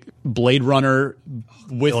Blade Runner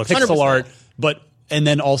with pixel 100%. art, and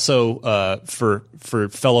then also for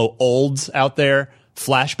fellow olds out there,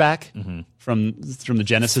 Flashback from the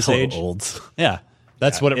Genesis age. Old. Yeah,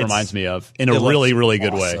 that's what it it's- reminds me of in a It looks really, really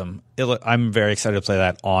good way. awesome. I'm very excited to play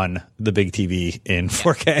that on the big TV in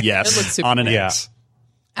 4K. Yes, It looks super on an cool. X.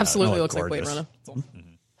 Absolutely Oh, looks like Blade gorgeous. Runner.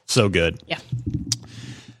 So good. Yeah.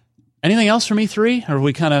 Anything else from E3? Or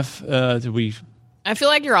we kind of did we? I feel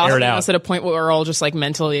like you're Air it asking out. us at a point where we're all just like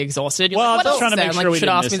mentally exhausted. You're Well, like, I'm what just trying to else make then? sure Like, we should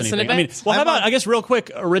didn't ask miss me this in anything. I mean, advance? well, how about, I guess, real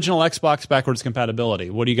quick, original Xbox backwards compatibility.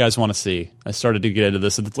 What do you guys want to see? I started to get into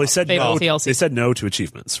this at the They said Fable no. TLC. They said no to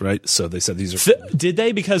achievements, right? So they said these are. Did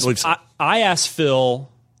they? Because believe so. I asked Phil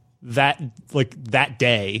that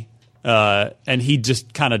day, and he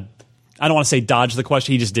just kind of, I don't want to say dodged the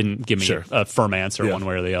question. He just didn't give me Sure. a firm answer Yeah. one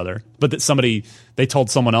way or the other. But that they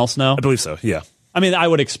told someone else no. I believe so. Yeah. I mean, I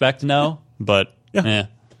would expect no, but Yeah.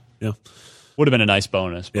 would have been a nice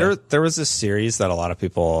bonus. But There was this series that a lot of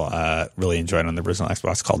people really enjoyed on the original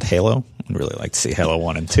Xbox called Halo. I'd really like to see Halo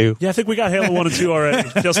 1 and 2. Yeah, I think we got Halo 1 and 2 already.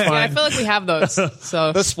 Feels fine. Yeah, I feel like we have those.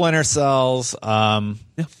 So The Splinter Cells. I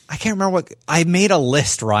can't remember what I made a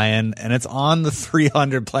list, Ryan, and it's on the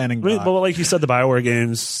 300 planning. I mean, doc. but like you said, the BioWare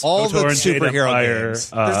games, all the KOTOR and Jade superhero Empire, games.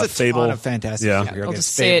 There's a Fable, ton of fantastic Yeah. superhero I'll games.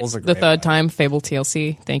 just say Fable's a it the great third one. time. Fable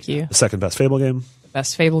TLC. Thank you. the second best Fable game.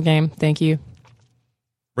 Best Fable game. Thank you.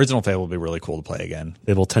 Original Fable would be really cool to play again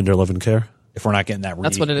Fable Tender Love and Care. if we're not getting that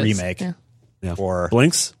That's what it is. remake. Yeah. Yeah. For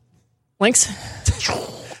Blinks. Links.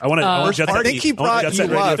 I want to. Jet Set. I think he brought Jet Set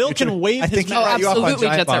you Radio up. Phil Future. can wave I his think he Oh, brought you up on absolutely,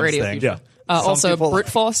 Giant Jet Set Bombs Radio thing. Future. Yeah. Some Also, people Brute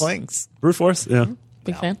like Force. Blinks. Brute Force. Yeah.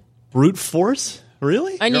 Big fan. Brute Force.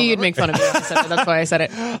 Really? I knew you'd make fun of me when I said it. That's why I said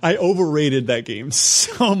it. I overrated that game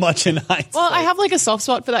so much in hindsight. Well, I have like a soft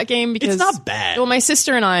spot for that game because It's not bad. Well, my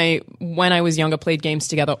sister and I, when I was younger, played games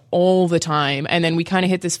together all the time, and then we kind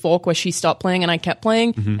of hit this fork where she stopped playing and I kept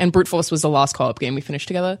playing. And Brute Force was the last co-op game we finished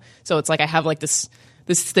together. So it's like I have like this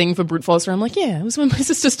thing for Brute Force where I'm like, yeah, it was when my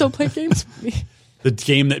sister still played games with me. The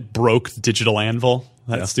game that broke Digital Anvil,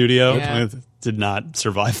 that studio, Yeah. did not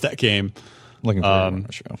survive that game. Looking forward to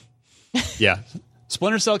the show. Yeah.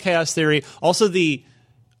 Splinter Cell Chaos Theory. Also, the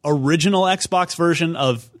original Xbox version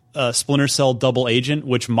of Splinter Cell Double Agent,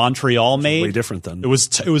 which Montreal made. way different then. It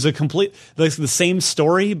was a complete, like the same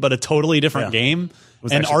story, but a totally different game.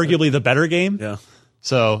 was And actually arguably the better game. Yeah.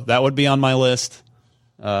 So that would be on my list.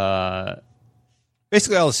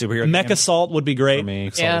 Basically, all the superhero Mech games Assault would be great. for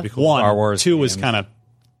me. Yeah. That'd be cool. 1. Star Wars 2 was games. kind of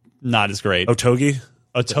not as great. Otogi.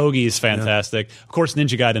 Otogi is fantastic. Of course,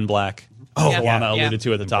 Ninja Gaiden Black. Yeah. Lana Yeah. alluded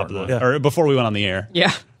to at the top of the, Yeah. or before we went on the air.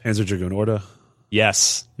 Yeah. Panzer Dragoon Orta.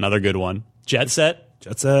 Yes, another good one. Jet Set.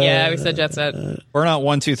 Jet Set. Yeah, we said Jet Set. Burnout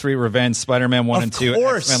 1, 2, 3, Revenge, Spider-Man 1 Of and 2,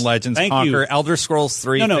 course. X-Men Legends, Thank Conquer, you. Elder Scrolls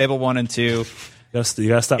 3, No. Fable 1 and 2, Yes, you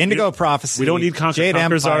gotta stop. Indigo We- Prophecy. We don't need Conquer. Jade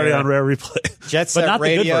Conquer's Empire, already on Rare Replay. Jet But Set not the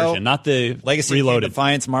Radio, good version, not the Legacy reloaded. of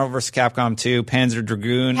Defiance, Marvel vs. Capcom 2, Panzer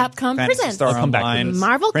Dragoon, Capcom Phantasy presents. Star I'll come back to Online, this.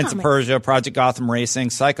 Marvel Prince Comics. of Persia, Project Gotham Racing,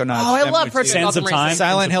 Psychonauts, Oh, I love Shenmue Project 2, Sands of Gotham Time. Racing.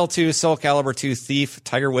 Silent Hill 2, Soul Calibur 2, Thief,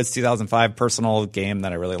 Tiger Woods 2005, personal game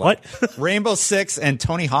that I really like. Rainbow Six and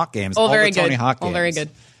Tony Hawk games. All very the Tony good. Hawk All games. very good.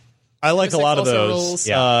 I like a lot of Also those. rules.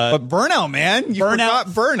 Yeah. But Burnout, man. You forgot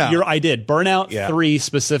Burnout. I did. Burnout Yeah. 3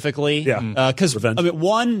 specifically. Yeah. Because Revenge. I mean,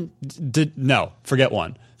 1 did no. Forget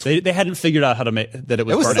 1. They hadn't figured out how to make that it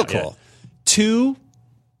was. It was Burnout still yet. cool. 2,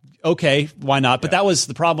 okay, why not? But that was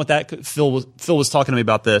the problem with that. Phil was talking to me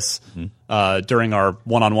about this during our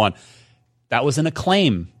one-on-one. That was an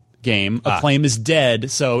Acclaim game. Acclaim is dead,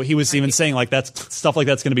 so he was even saying like that's stuff like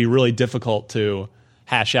that's going to be really difficult to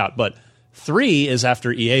hash out. But 3 is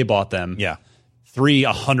after EA bought them. Yeah. 3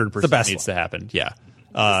 100% The best needs one. to happen. Yeah.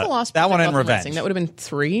 What's the last that one Project and Gotham Revenge. Racing? That would have been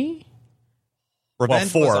 3?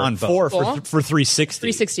 Revenge Well, was 4 on both. 4 Four? for 360.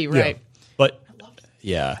 360, right. But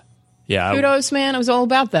yeah. Kudos, man. I was all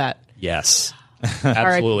about that. Yes.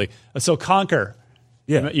 Absolutely. So Conquer.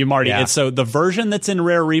 Yeah. You Marty. Yeah. It's so the version that's in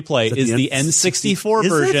Rare Replay is the N64 Is it?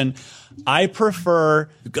 version. I prefer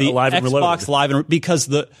the Live and Xbox Reloaded. Live and because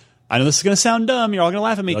I know this is going to sound dumb. You're all going to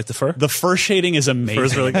laugh at me. You like the fur? The fur shading is amazing.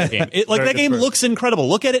 Fur's really in that good. game. Like Very that good game fur. looks incredible.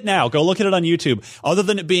 Look at it now. Go look at it on YouTube. Other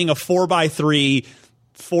than it being a 4:3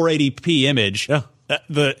 480p image,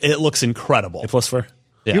 it looks incredible. A plus fur.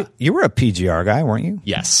 Yeah. You were a PGR guy, weren't you?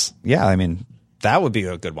 Yes. Yeah, I mean, that would be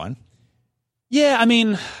a good one. Yeah, I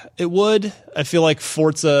mean, it would. I feel like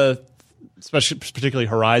Forza, especially particularly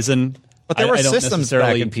Horizon. But there were I don't systems back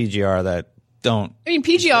necessarily- in PGR that don't. I mean,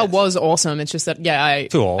 PGR was awesome. It's just that,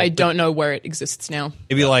 Too old. I don't know where it exists now.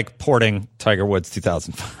 It'd be like porting Tiger Woods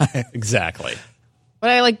 2005. Exactly.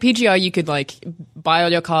 But I like PGR, you could like buy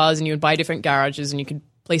all your cars and you would buy different garages and you could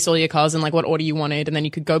place all your cars in like what order you wanted. And then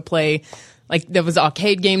you could go play, like there was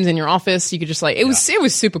arcade games in your office. You could just like, it was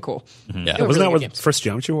super cool. Yeah. They were Wasn't really that good where games. the first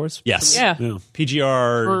Geometry Wars? Yes. Yeah.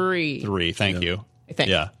 PGR 3. Thank you. I think.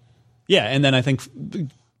 Yeah. Yeah, and then I think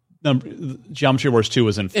Geometry Wars 2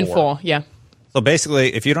 was in 4. In 4, yeah. So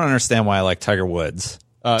basically, if you don't understand why I like Tiger Woods,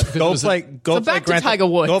 go play back to Tiger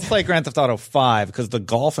Woods. Go play Grand Theft Auto 5 because the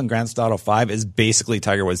golf in Grand Theft Auto 5 is basically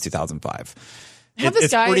Tiger Woods 2005. I have this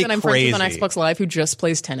It's guy pretty that I'm friends with on crazy. Xbox Live who just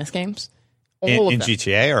plays tennis games. All In of them.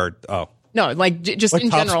 GTA or No, like just Like in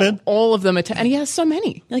Top general, Spin? all of them are and he has so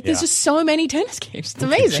many. Like there's Yeah. just so many tennis games. It's Shame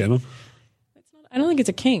amazing. him. I don't think it's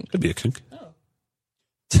a king. Could be a kink.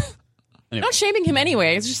 Not shaming him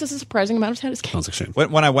anyway. It's just a surprising amount of tennis games. Sounds like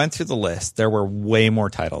shame. when I went through the list, there were way more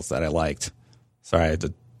titles that I liked. Sorry, I had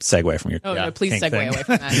to segue from your. Oh no, please kink segue thing. away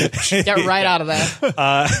from that. Get right out of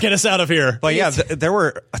that. Get us out of here. But yeah, there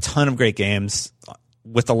were a ton of great games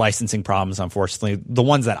with the licensing problems. Unfortunately, the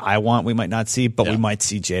ones that I want, we might not see, but we might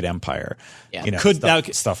see Jade Empire. Yeah. You know,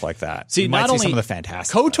 Could- stuff like that. See, we might not see only some of the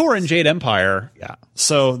fantastic KOTOR and Jade Empire. Yeah.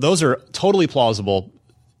 So those are totally plausible,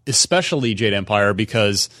 especially Jade Empire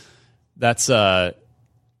because that's Bioware.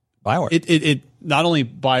 it not only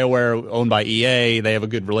BioWare owned by EA, they have a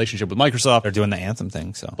good relationship with Microsoft, They're doing the Anthem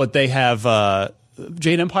thing, so but they have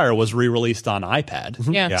Jade Empire was re-released on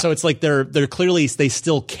iPad. Yeah. So it's like they're clearly they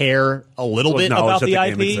still care a little bit acknowledge about the that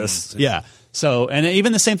the IP. game exists. Yeah. So and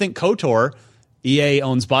even the same thing KOTOR, EA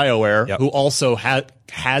owns BioWare, Yep. who also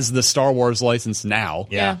has the Star Wars license now.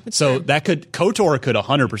 Yeah, it's So true. that KOTOR could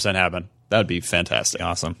 100% happen. That'd be fantastic.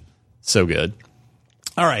 awesome. So good.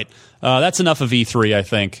 All right. That's enough of E3, I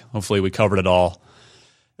think. Hopefully we covered it all.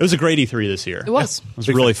 It was a great E3 this year. It was. It was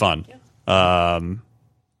really fun. Yeah,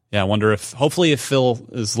 I wonder if hopefully if Phil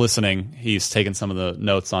is listening, he's taken some of the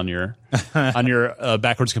notes on your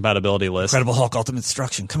backwards compatibility list. Incredible Hulk Ultimate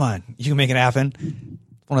Destruction. Come on, you can make it happen.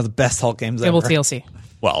 One of the best Hulk games Fable ever. TLC.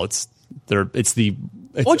 Well,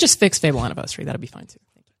 Or just fix Fable Anniversary. That'd be fine too.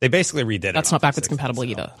 They basically redid it. That's not backwards compatible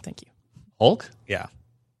either. Thank you. Hulk? Yeah.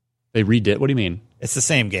 They redid. What do you mean? It's the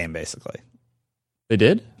same game, basically. They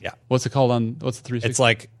did? Yeah. What's it called on? What's the 360? It's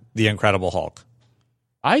like The Incredible Hulk.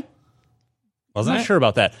 I'm Wasn't not it? sure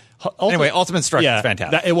about that. Anyway, Ultimate Destruction is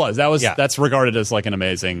fantastic. It was. Yeah. That's regarded as like an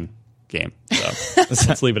amazing game. So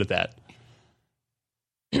let's leave it at that.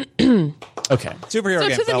 Okay. Superhero So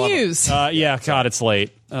games. to the I love them. news. Yeah, God, it's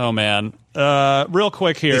late. Oh, man. Real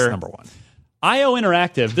quick This is here. number one. IO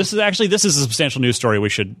Interactive. This is a substantial news story. We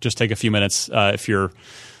should just take a few minutes if you're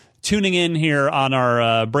tuning in here on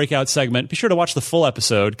our breakout segment. Be sure to watch the full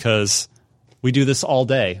episode because we do this all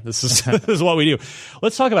day. This is what we do.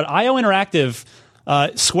 Let's talk about IO Interactive.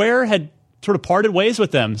 Square had sort of parted ways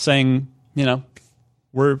with them, saying,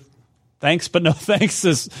 we're thanks but no thanks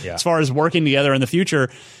as far as working together in the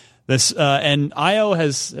future. This and IO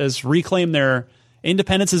has reclaimed their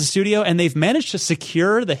independence as a studio, and they've managed to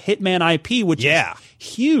secure the Hitman IP, which is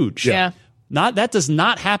huge. Yeah. That does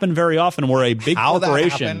not happen very often where a big How that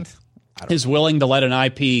corporation happened, is willing to let an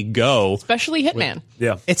IP go. Especially Hitman.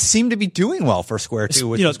 Yeah. it seemed to be doing well for Square too,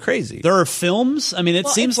 which is crazy. There are films. I mean, it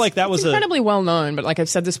seems like that was incredibly well known, but like I've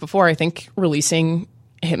said this before, I think releasing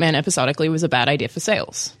Hitman episodically was a bad idea for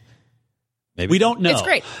sales. we don't know. It's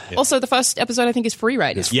great. Also, the first episode I think is free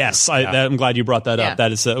right now. Yes, I'm glad you brought that up. Yeah.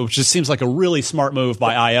 That is, which just seems like a really smart move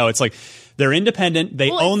by IO. It's like they're independent. They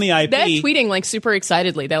own the IP. They're tweeting like super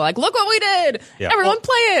excitedly. They're like, "Look what we did! Everyone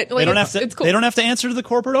play it!" Like, They don't have to. It's cool. They don't have to answer to the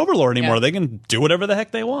corporate overlord anymore. Yeah. They can do whatever the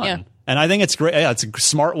heck they want. Yeah. And I think it's great. Yeah, it's a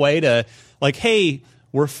smart way to like, hey,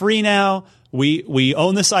 we're free now. We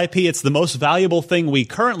own this IP. It's the most valuable thing we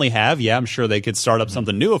currently have. Yeah, I'm sure they could start up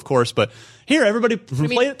something new, of course. But here, everybody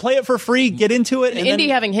play it for free. Get into it. And Indie then,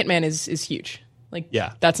 having Hitman is huge. Like,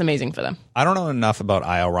 that's amazing for them. I don't know enough about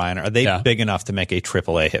IO, Ryan. Are they big enough to make a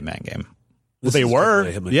AAA Hitman game? They were.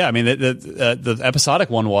 Yeah, I mean, the episodic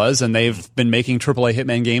one was, and they've been making AAA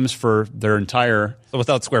Hitman games for their entire. So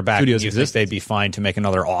without Square backing, Studios you think they'd be fine to make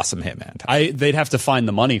another awesome Hitman? They'd have to find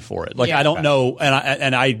the money for it. Like I don't know,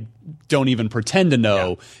 and I don't even pretend to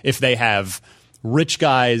know if they have rich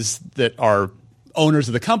guys that are owners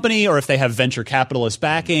of the company, or if they have venture capitalist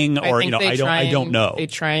backing, or I don't know. They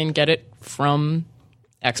try and get it from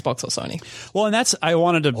Xbox or Sony. Well, and that's I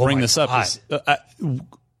wanted to bring this up.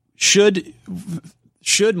 Should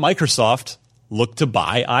Microsoft look to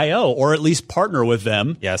buy IO or at least partner with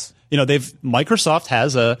them? Yes. Microsoft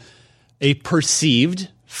has a perceived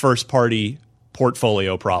first party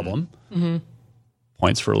portfolio problem. Mm-hmm.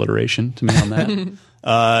 Points for alliteration to me on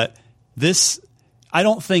that. I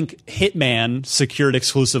don't think Hitman secured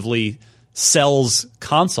exclusively sells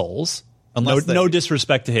consoles. No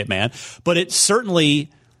disrespect to Hitman, but it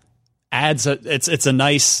certainly adds it's a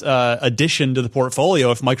nice addition to the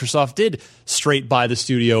portfolio if Microsoft did straight buy the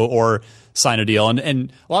studio or sign a deal.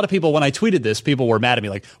 And a lot of people, when I tweeted this, people were mad at me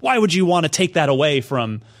like, why would you want to take that away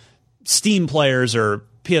from Steam players or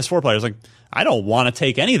PS4 players? Like, I don't want to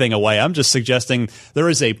take anything away. I'm just suggesting there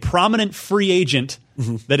is a prominent free agent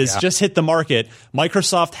that has just hit the market.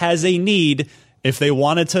 Microsoft has a need. If they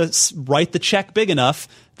wanted to write the check big enough,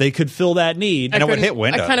 they could fill that need. And it would hit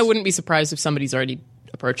Windows. I kind of wouldn't be surprised if somebody's already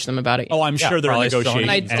approached them about it. Oh, I'm sure they're in negotiations.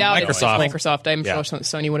 And I doubt Microsoft. it's Microsoft. I'm sure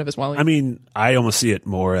Sony would have as well. I mean, I almost see it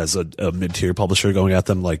more as a mid-tier publisher going at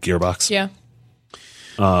them, like Gearbox. Yeah.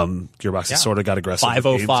 Gearbox has sort of got aggressive.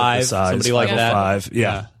 505, somebody like that. 505,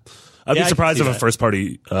 yeah. I'd be surprised if a first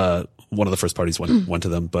party, one of the first parties went to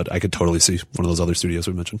them, but I could totally see one of those other studios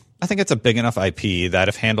we mentioned. I think it's a big enough IP that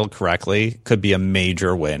if handled correctly, could be a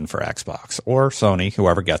major win for Xbox or Sony,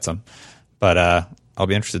 whoever gets them. But I'll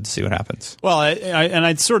be interested to see what happens. Well,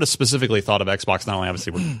 I sort of specifically thought of Xbox. Not only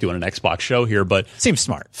obviously we're doing an Xbox show here, but Seems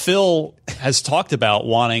smart. Phil has talked about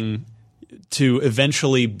wanting to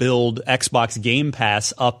eventually build Xbox Game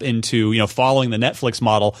Pass up into, following the Netflix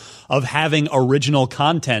model of having original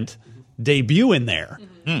content debut in there.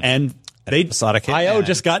 And Episodic Hitman IO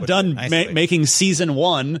just got would done fit nicely. making season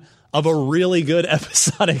 1 of a really good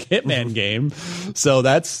episodic Hitman game. So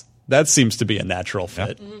that seems to be a natural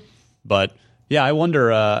fit. But yeah, I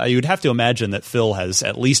wonder, you'd have to imagine that Phil has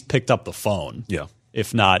at least picked up the phone. Yeah.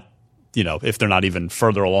 If not, if they're not even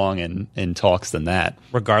further along in talks than that.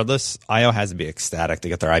 Regardless, IO has to be ecstatic to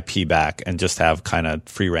get their IP back and just have kind of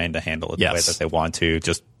free reign to handle it the way that they want to.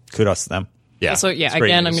 Just kudos to them. Yeah. So it's great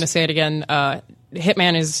again, news. I'm going to say it again.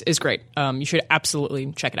 Hitman is great. You should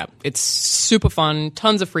absolutely check it out. It's super fun,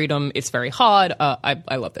 tons of freedom. It's very hard.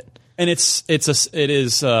 I loved it. And it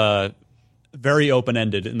is very open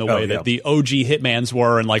ended in the way that the OG Hitmans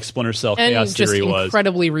were, and like Splinter Cell Chaos Theory was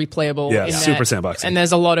incredibly replayable. Yeah, in super that. sandboxy. And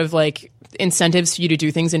there's a lot of like incentives for you to do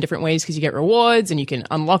things in different ways because you get rewards and you can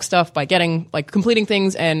unlock stuff by completing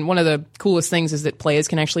things. And one of the coolest things is that players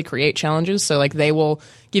can actually create challenges. So like they will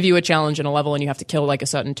give you a challenge in a level and you have to kill like a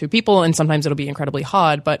certain 2 people, and sometimes it'll be incredibly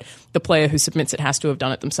hard, but the player who submits it has to have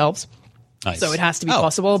done it themselves. Nice. So it has to be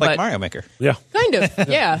possible. It's like but Mario Maker. Yeah. Kind of,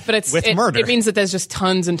 yeah. But it murder. means that there's just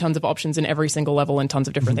tons and tons of options in every single level and tons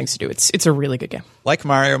of different things to do. It's a really good game. Like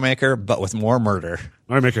Mario Maker, but with more murder.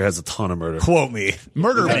 Mario Maker has a ton of murder. Quote me.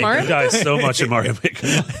 Murder Maker. Mario? You guys so much in Mario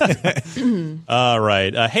Maker. All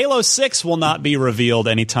right. Halo 6 will not be revealed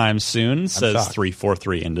anytime soon, says shocked.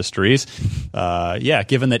 343 Industries. Given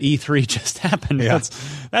that E3 just happened,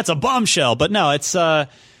 that's a bombshell. But no, it's a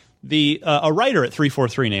writer at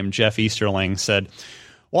 343 named Jeff Easterling said,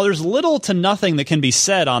 while there's little to nothing that can be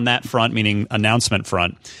said on that front, meaning announcement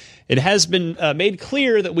front, it has been made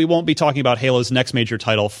clear that we won't be talking about Halo's next major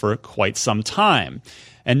title for quite some time.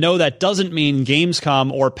 And no, that doesn't mean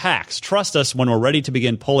Gamescom or PAX. Trust us, when we're ready to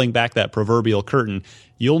begin pulling back that proverbial curtain,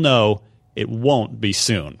 you'll know it won't be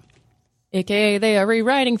soon. AKA they are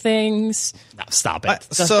rewriting things. No, stop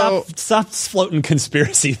it. So- stop floating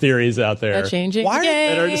conspiracy theories out there. They're changing Why the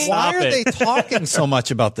game. Stop are it. they talking so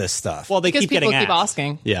much about this stuff? Well, they Because keep getting people keep asked.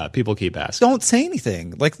 asking. Yeah, people keep asking. Don't say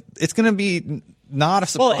anything. Like, it's going to be not a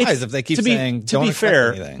surprise if they keep saying, to don't be expect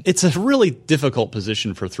fair, anything. it's a really difficult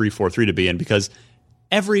position for 343 to be in because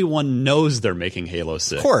everyone knows they're making Halo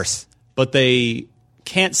 6. Of course. But they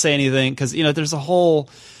can't say anything because, there's a whole...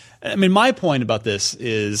 I mean, my point about this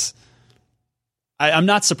is I'm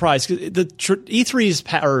not surprised. The E3's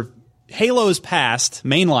or Halo's past,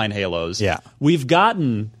 mainline Halos, we've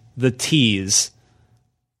gotten the tease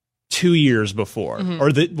 2 years before,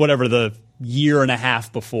 or the year and a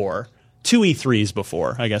half before. 2 E3s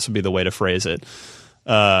before, I guess would be the way to phrase it.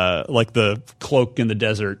 Like the cloak in the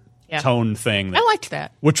desert tone thing. I liked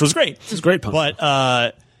that. Which was great. It's a great pun.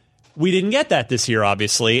 But we didn't get that this year,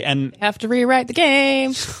 obviously. And Have to rewrite the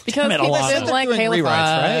game because Damn it, people Alana. didn't like They're Halo doing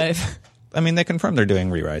rewrites, 5. I mean, they confirmed they're doing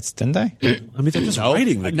rewrites, didn't they? I mean, they're just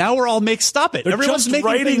writing the now we're all stop it. They're Everyone's just making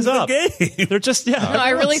writing things the up. game. They're just No,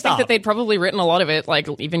 I really think that they'd probably written a lot of it, like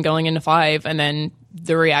even going into 5, and then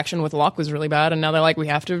the reaction with Locke was really bad, and now they're like, we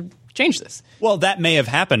have to change this. Well, that may have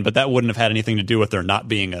happened, but that wouldn't have had anything to do with there not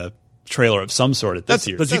being a trailer of some sort at this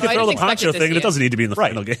year. But you So can I throw the didn't expect poncho it this thing, and it year. doesn't need to be in the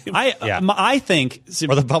final game. I think,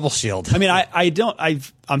 Or the bubble shield. I mean,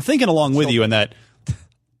 I'm thinking along with you in that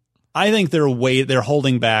I think they're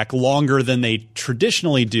holding back longer than they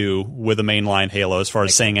traditionally do with a mainline Halo as far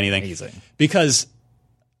as saying anything. Amazing. Because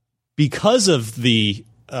of the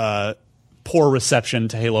poor reception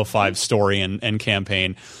to Halo 5's story and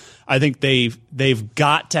campaign, I think they've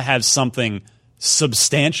got to have something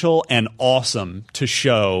substantial and awesome to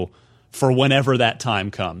show for whenever that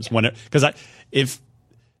time comes.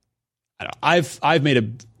 I've made a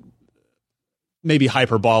maybe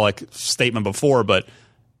hyperbolic statement before, but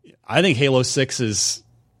I think Halo 6 is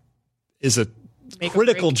a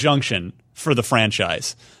critical junction for the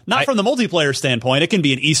franchise. Not from the multiplayer standpoint. It can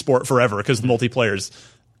be an esport forever because the multiplayer is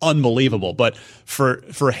unbelievable. But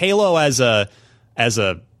for Halo as a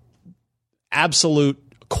absolute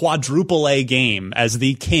quadruple A game, as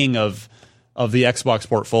the king of the Xbox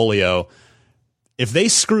portfolio, if they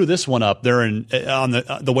screw this one up, they're in on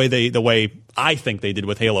the way I think they did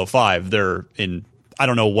with Halo 5. They're in. I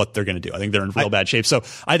don't know what they're going to do. I think they're in real bad shape. So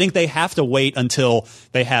I think they have to wait until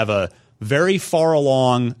they have a very far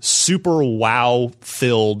along, super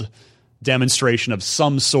wow-filled demonstration of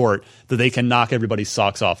some sort that they can knock everybody's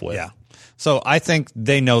socks off with. Yeah. So I think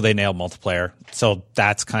they know they nailed multiplayer. So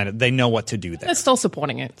that's they know what to do there. They're still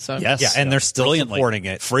supporting it. So Yes. Yeah, and they're still Brilliantly. supporting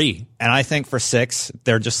it. Free. And I think for 6,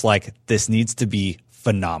 they're just like, this needs to be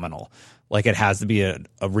phenomenal. Like, it has to be a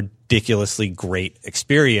ridiculously great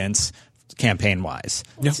experience campaign-wise.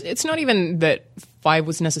 It's not even that 5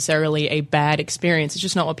 was necessarily a bad experience. It's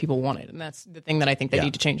just not what people wanted. And that's the thing that I think they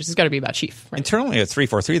need to change. It's got to be about Chief. Right? Internally at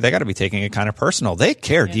 343, they got to be taking it kind of personal. They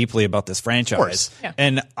care deeply about this franchise. course. Yeah.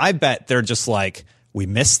 And I bet they're just like, we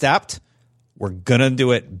misstepped. We're going to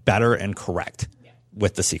do it better and correct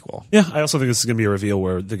with the sequel. Yeah, I also think this is going to be a reveal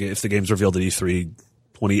where if the game's revealed at E3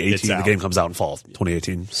 2018, It's the out. game comes out in fall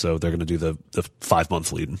 2018. So they're going to do the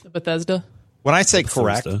 5-month lead. Bethesda. When I say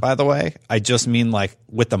correct, Bethesda. by the way, I just mean like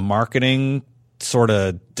with the marketing sort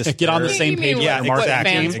of Get on the same You mean page. what with the fans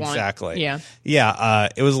marketing. want. exactly. Yeah. Yeah,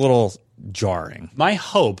 it was a little jarring. My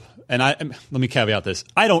hope, and let me caveat this.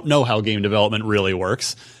 I don't know how game development really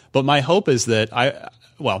works, but my hope is that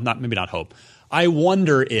maybe not hope. I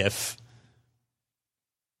wonder if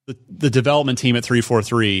the development team at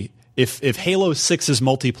 343, if Halo 6's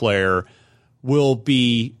multiplayer will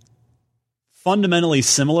be fundamentally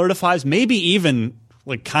similar to 5's, maybe even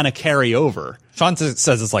like kind of carry over. Sean says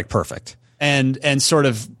it's like perfect. And sort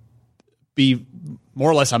of be more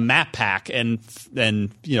or less a map pack and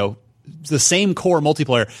the same core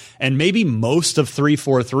multiplayer, and maybe most of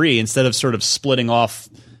 343 instead of sort of splitting off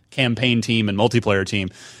campaign team and multiplayer team.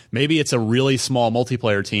 Maybe it's a really small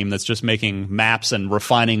multiplayer team that's just making maps and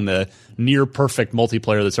refining the near perfect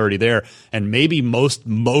multiplayer that's already there. And maybe most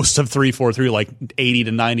of 343, like 80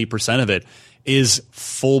 to 90% of it, is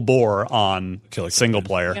full bore on single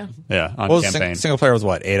player. Yeah, on campaign. Single player was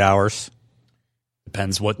what, 8 hours?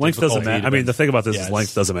 Depends what length doesn't matter. I mean, the thing about this is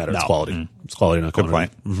length doesn't matter. It's quality. Mm. It's quality, not quantity.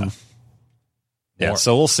 Good point. Mm-hmm. Yeah,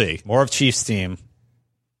 so we'll see. More of Chief's team.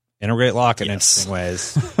 Integrate Locke in interesting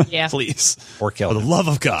ways. Yeah. Please. Or kill For him. the love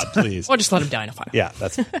of God, please. Or just let him die in a fire. Yeah,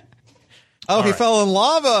 that's... he fell in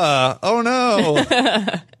lava. Oh, no.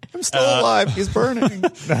 I'm still alive. He's burning.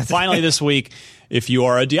 Finally this week, if you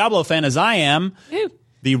are a Diablo fan, as I am,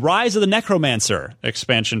 the Rise of the Necromancer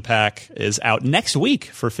expansion pack is out next week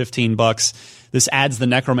for $15. This adds the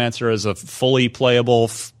Necromancer as a fully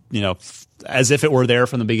playable, as if it were there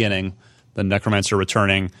from the beginning, the Necromancer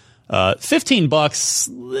returning. $15,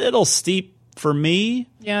 little steep for me.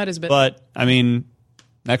 Yeah, it is a bit. But, I mean,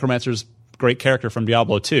 Necromancer's a great character from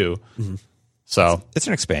Diablo 2. Mm-hmm. So it's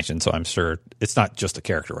an expansion, so I'm sure it's not just a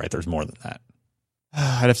character, right? There's more than that.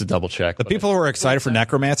 I'd have to double check. The people who are excited for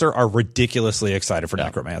Necromancer are ridiculously excited for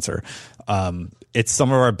Necromancer. It's some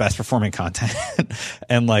of our best performing content.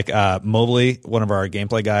 And like Mobley, one of our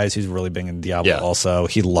gameplay guys who's really big in Diablo also,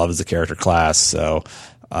 he loves the character class. So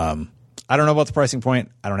I don't know about the pricing point.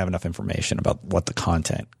 I don't have enough information about what the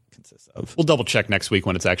content consists of. We'll double check next week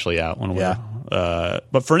when it's actually out.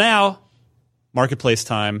 But for now, marketplace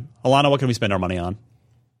time. Alana, what can we spend our money on?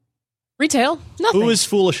 Retail, nothing. Who is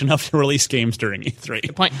foolish enough to release games during E3?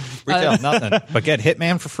 Good point. Retail, nothing. But get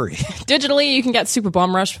Hitman for free. Digitally, you can get Super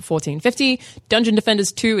Bomb Rush for $14.50. Dungeon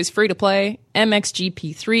Defenders 2 is free to play.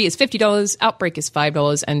 MXGP3 is $50. Outbreak is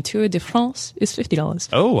 $5. And Tour de France is $50.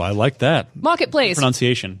 Oh, I like that. Marketplace.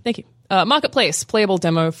 Pronunciation. Thank you. Marketplace, playable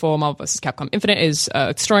demo for Marvel vs. Capcom Infinite is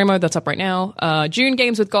Story Mode. That's up right now. June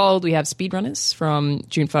Games with Gold, we have Speedrunners from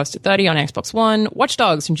June 1st to 30 on Xbox One. Watch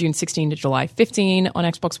Dogs from June 16 to July 15 on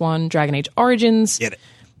Xbox One. Dragon Age Origins. Get it.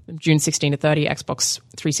 June 16 to 30, Xbox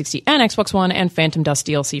 360 and Xbox One. And Phantom Dust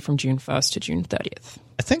DLC from June 1st to June 30th.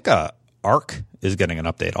 I think Ark is getting an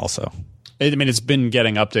update also. I mean, it's been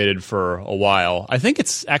getting updated for a while. I think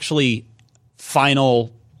it's actually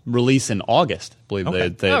final release in August. I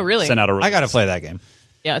believe they really? sent out a release. I got to play that game.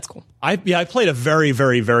 Yeah, it's cool. I played a very,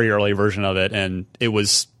 very, very early version of it, and it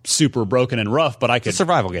was super broken and rough, but I could It's a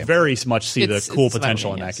survival game. very much see the cool it's a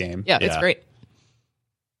potential in survival that game. Yeah, it's great.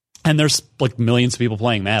 And there's like millions of people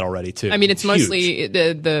playing that already, too. I mean, it's huge. mostly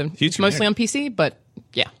it's mostly on PC, but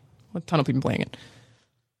yeah, a ton of people playing it.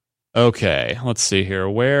 Okay, let's see here.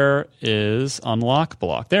 Where is Unlock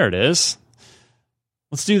Block? There it is.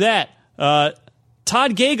 Let's do that.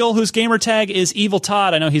 Todd Gagel, whose gamertag is Evil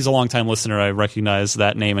Todd. I know he's a longtime listener. I recognize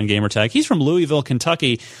that name and gamertag. He's from Louisville,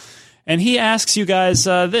 Kentucky. And he asks you guys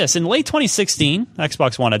this. In late 2016,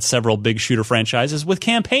 Xbox One had several big shooter franchises with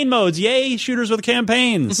campaign modes. Yay, shooters with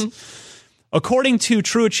campaigns. Mm-hmm. According to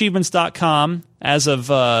TrueAchievements.com, as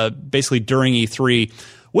of basically during E3,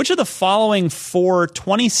 which of the following 4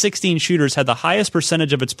 2016 shooters had the highest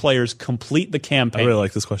percentage of its players complete the campaign? I really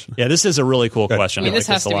like this question. Yeah, this is a really cool question. I mean, this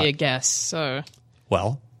like has to a be lot. a guess, so...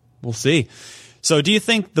 Well, we'll see. So do you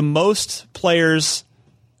think the most players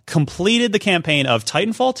completed the campaign of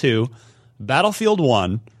Titanfall 2, Battlefield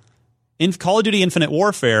 1, Call of Duty Infinite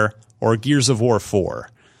Warfare, or Gears of War 4?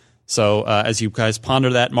 So as you guys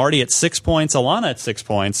ponder that, Marty at 6 points, Alana at 6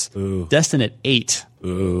 points, Destin at 8.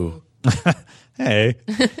 Ooh. Hey.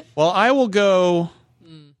 Well, I will go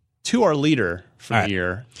to our leader for the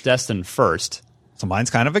year, Destin first. So mine's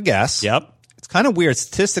kind of a guess. Yep. It's kind of weird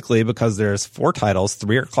statistically because there's 4 titles,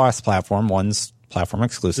 3 are cross-platform, 1's platform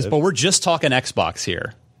exclusive. But we're just talking Xbox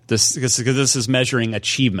here. This is measuring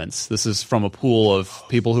achievements. This is from a pool of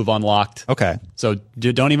people who've unlocked. Okay. So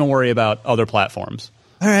don't even worry about other platforms.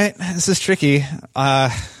 All right. This is tricky.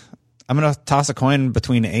 I'm going to toss a coin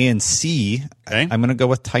between A and C. Okay. I'm going to go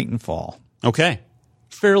with Titanfall. Okay.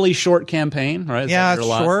 fairly short campaign, right? Is Yeah, that it's your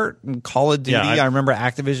lot? short. And Call of Duty, Yeah, I remember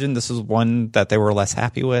Activision, this was one that they were less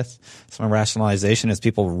happy with. So my rationalization is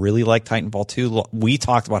people really like Titanfall 2. We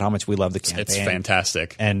talked about how much we love the campaign. It's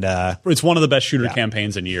fantastic. And It's one of the best shooter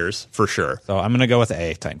campaigns in years, for sure. so I'm going to go with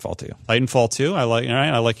A, Titanfall 2. Titanfall 2, all right,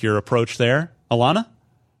 I like your approach there. Alana?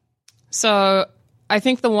 So I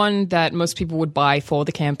think the one that most people would buy for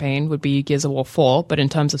the campaign would be Gears of War 4, but in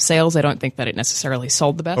terms of sales, I don't think that it necessarily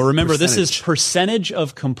sold the best. But remember, this is percentage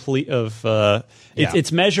of complete of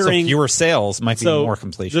it's measuring So fewer sales might be more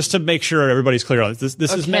completion. Just to make sure everybody's clear on this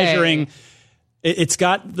is Okay. measuring. It's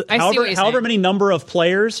got I see what you're however saying. many number of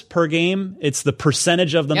players per game. It's the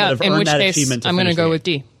percentage of them that have in earned which that case, achievement. I'm going to go with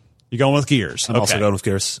D. You're going with Gears. I'm also going with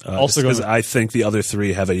Gears. Also going because I think the other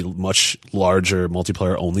three have a much larger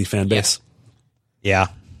multiplayer only fan base. Yeah.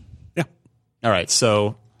 Yeah. All right,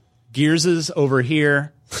 so Gears is over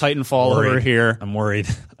here. Titanfall over here. I'm worried.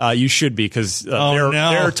 You should be because no.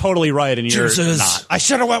 they're totally right, and you're not. I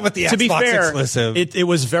should have went with the To Xbox be fair, exclusive. it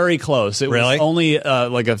was very close. It Really? was only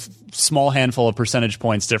like a small handful of percentage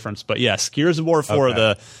points difference. But yes, Gears of War 4,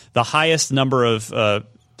 Okay. the highest number of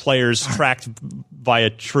players tracked via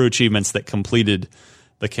true achievements that completed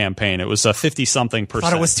the campaign. It was 50-something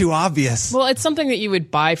percent. thought it was too obvious. Well, it's something that you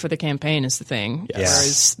would buy for the campaign is the thing,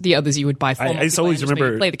 whereas the others you would buy for I just always multiplayer, just maybe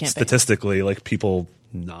remember play the campaign. statistically, like people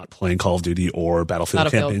not playing Call of Duty or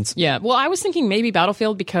Battlefield campaigns. Yeah. Well, I was thinking maybe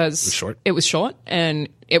Battlefield because It was short. and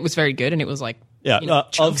it was very good and it was like Yeah,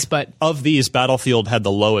 chunks, but of these, Battlefield had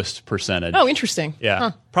the lowest percentage. oh, interesting. Yeah,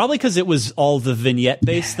 Huh. probably because it was all the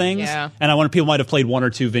vignette-based things. Yeah. And I wonder people might have played one or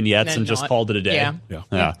two vignettes and just not. called it a day. Yeah.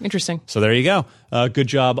 Yeah. Interesting. So there you go. Good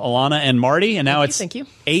job, Alana and Marty. And now Thank you.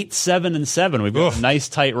 it's 8, 7, and 7. We've got a nice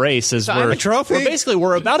tight race as I'm we're a trophy.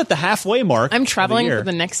 we're about at the halfway mark. I'm of traveling the year. for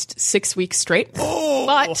the next 6 weeks straight,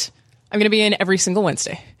 but I'm going to be in every single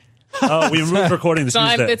Wednesday. Oh, we moved recording to So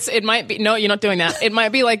Tuesday. it might be no, you're not doing that. It might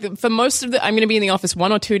be like for most of the I'm going to be in the office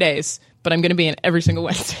 1 or 2 days, but I'm going to be in every single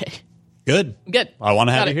Wednesday. Good. Good. I want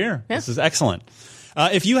to have Got you it. here. Yeah. This is excellent.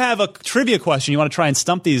 If you have a trivia question you want to try and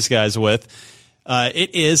stump these guys with,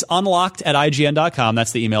 it is unlocked@ign.com.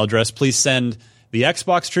 That's the email address. Please send the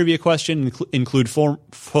Xbox trivia question, include four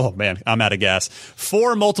I'm out of gas.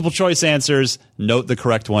 4 multiple choice answers. Note the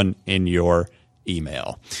correct one in your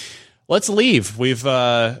email. Let's leave. We've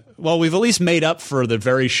at least made up for the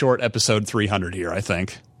very short episode 300 here, I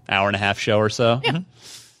think. Hour and a half show or so. Yeah.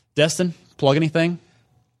 Destin, plug anything?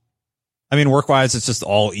 I mean, work-wise, it's just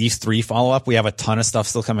all E3 follow-up. We have a ton of stuff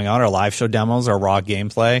still coming out. Our live show demos, our raw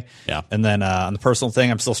gameplay. Yeah. And then on the personal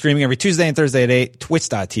thing, I'm still streaming every Tuesday and Thursday at 8,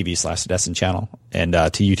 twitch.tv/Destin channel, and to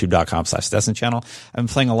youtube.com/Destin channel. I've been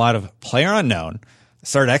playing a lot of PlayerUnknown.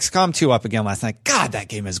 Started XCOM 2 up again last night. God, that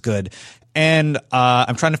game is good. And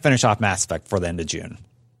I'm trying to finish off Mass Effect for the end of June.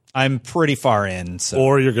 I'm pretty far in. So.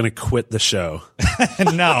 Or you're going to quit the show.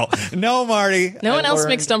 No, Marty. No one I else learned-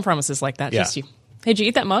 makes dumb promises like that. Yeah. Just you. Hey, did you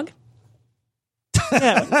eat that mug?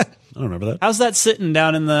 Yeah. I don't remember that. How's that sitting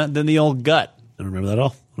down in the old gut? I don't remember that at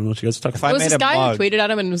all. I don't know what you guys are talking If about. I There was made this a guy mug, who tweeted at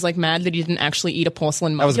him and was like mad that he didn't actually eat a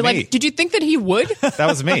porcelain mug. was You're me. like, did you think that he would? that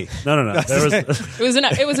was me. No. There was,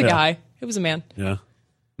 It was a guy. It was a man. yeah.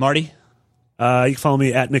 Marty? You can follow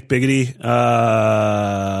me at Nick Biggity.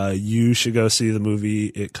 You should go see the movie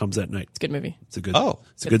It Comes at Night. It's a good movie. It's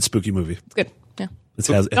a good spooky movie. It's good. Yeah. It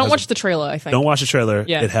Don't has watch the trailer, I think. Don't watch the trailer.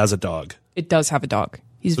 Yeah. It has a dog. It does have a dog.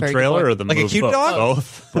 He's The very trailer good. or the Like a movie? cute Both. dog?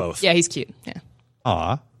 Both. Both. Yeah, he's cute. Yeah.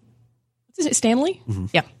 Aw. Is it Stanley? Mm-hmm.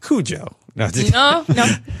 Yeah. Cujo. No,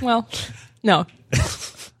 No. Well, no.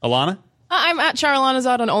 Alana? I'm at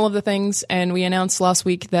Charlanazard on all of the things, and we announced last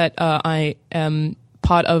week that I am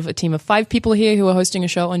part of a team of 5 people here who are hosting a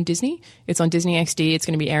show on Disney. It's on Disney XD. It's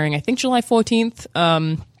going to be airing, I think, July 14th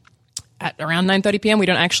at around 9:30 p.m. We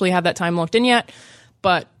don't actually have that time locked in yet,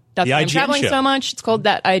 but that's The why I'm IGN traveling show. so much. It's called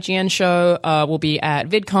That IGN Show. We'll be at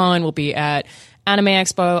VidCon. We'll be at Anime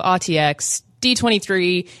Expo, RTX,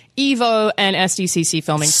 D23, Evo, and SDCC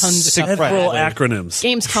filming tons of stuff. Several acronyms.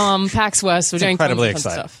 Gamescom, PAX West. We're doing incredibly tons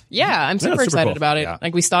of exciting. stuff. Yeah, I'm super super excited cool. about it. Yeah.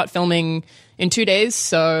 Like we start filming in 2 days,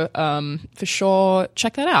 so for sure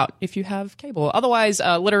check that out if you have cable. Otherwise,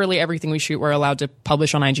 literally everything we shoot we're allowed to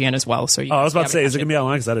publish on IGN as well. So you I was about to say, is it it? going to be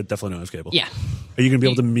online? Because I definitely don't have cable. Yeah. Are you going to be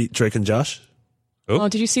able to meet Drake and Josh? Oh,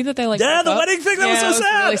 did you see that they like? Yeah, broke the up? wedding thing, that was so it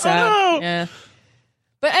sad. Really sad. Oh, no. Yeah.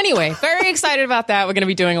 But anyway, very excited about that. We're going to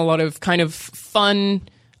be doing a lot of kind of fun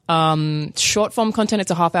short form content.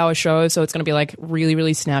 It's a half-hour show, so it's going to be like really,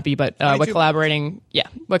 really snappy. But we're collaborating. Yeah,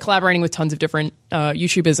 we're collaborating with tons of different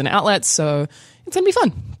YouTubers and outlets, so it's going to be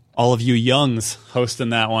fun. All of you youngs hosting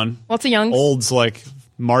that one. Lots of youngs. Olds like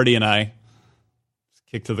Marty and I.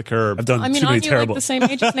 kicked to the curb. I've done I mean, too many aren't you terrible. like the same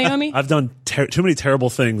age as Naomi? I've done too many terrible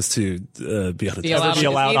things to be on a Be allowed on Disney.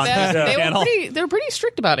 the channel. They were pretty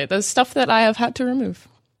strict about it. There's stuff that I have had to remove.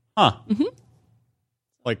 Huh.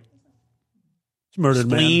 Like murdered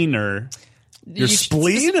man. spleen or... Your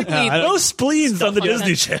spleen? specifically No spleens on the like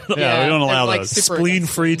Disney that. Channel. Yeah, we don't allow they're, like, those. super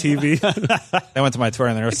Spleen-free TV. I went to my tour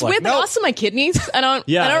and they were It's just like, weird, but no. also my kidneys. I don't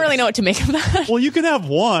Yeah. really know what to make of that. Well, you can have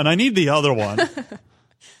one. I need the other one.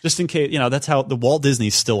 Just in case, that's how the Walt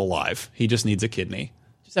Disney's still alive. He just needs a kidney.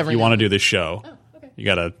 Just every You now want to and do this show. You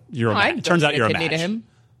got to, I'd turns out donate you're a kidney match. to him.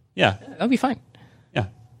 Yeah. That'd be fine. Yeah.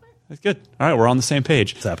 That's good. All right. We're on the same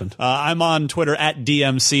page. It's happened. I'm on Twitter at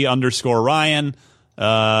DMC_Ryan.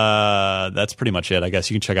 That's pretty much it. I guess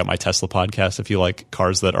you can check out my Tesla podcast if you like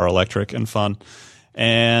cars that are electric and fun.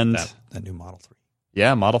 And That new Model 3.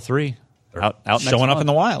 yeah, Model 3 out next Showing up month. in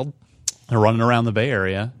the wild. They're running around the Bay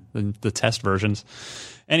Area, the test versions.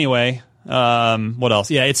 Anyway, what else?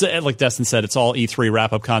 Yeah, it's like Destin said, it's all E3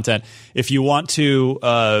 wrap-up content. If you want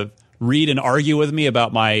to read and argue with me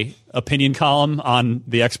about my opinion column on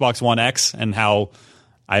the Xbox One X and how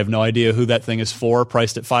I have no idea who that thing is for,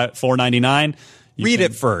 priced at $499. Read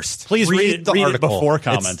it first. Please read the it article before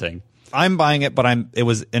It's- commenting. I'm buying it, but it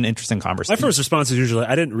was an interesting My conversation. first response is usually,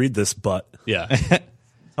 I didn't read this, but Yeah.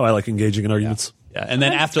 how I like engaging in arguments. Yeah, and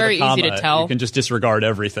then It's after very the comma, easy to tell. you can just disregard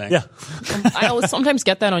everything. Yeah. I always sometimes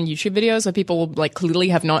get that on YouTube videos where people will like clearly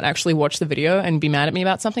have not actually watched the video and be mad at me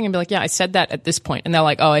about something and be like, yeah, I said that at this point. And they're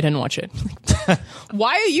like, oh, I didn't watch it.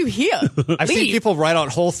 Why are you here? I've seen Leave. people write out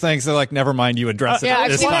whole things. They're like, never mind, you address it Yeah, at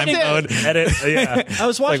I've this seen time that too. code. Edit. Yeah. I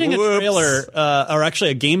was watching Like, a whoops. trailer, or actually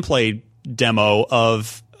a gameplay demo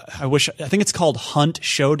of, I think it's called Hunt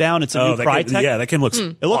Showdown. It's a new Crytek. that game looks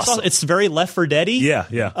It looks awesome. It's very Left 4 Dead-y.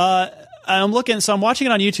 Yeah. I'm watching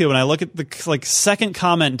it on YouTube, and I look at the second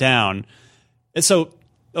comment down. And so,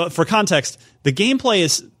 for context, the gameplay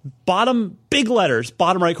is big letters,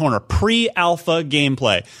 bottom right corner, pre-alpha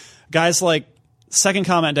gameplay. Guys, second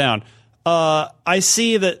comment down. I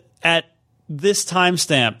see that at this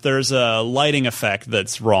timestamp, there's a lighting effect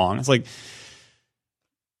that's wrong. It's like,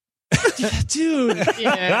 dude,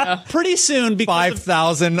 Yeah. pretty soon because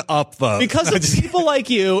 5,000 upvotes. because of people like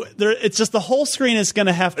you, it's just the whole screen is going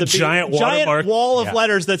to have to be giant watermark. wall of Yeah.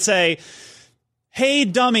 letters that say, "Hey,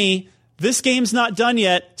 dummy, this game's not done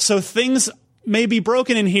yet, so things may be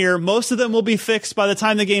broken in here. Most of them will be fixed by the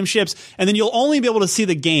time the game ships, and then you'll only be able to see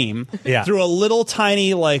the game Yeah. through a little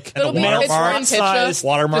tiny It'll be a watermark picture size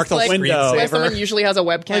watermark just the like window. where screensaver. someone usually has a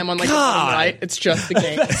webcam on the God. bottom right. It's just the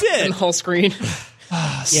game. That's it. And the whole screen.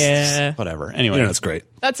 Yeah, whatever. Anyway, Yeah, that's great.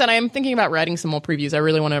 That said, I am thinking about writing some more previews. I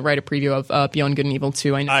really want to write a preview of Beyond Good and Evil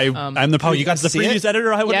 2. I know. I'm the you got to the see previews it?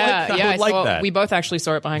 editor. I would yeah, like, yeah. I would like saw, that. We both actually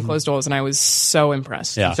saw it behind closed doors, and I was so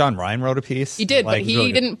impressed. Yeah. John Ryan wrote a piece. He did, Like, but he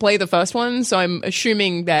really good. didn't play the first one, so I'm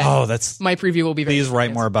assuming that my preview will be very Please write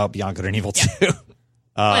serious. more about Beyond Good and Evil 2.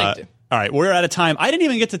 Planning to. All right, we're out of time. I didn't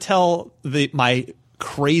even get to tell my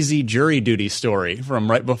crazy jury duty story from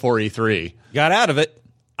right before E3. Got out of it.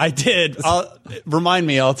 I did. Remind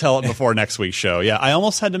me, I'll tell it before next week's show. Yeah, I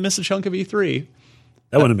almost had to miss a chunk of E3.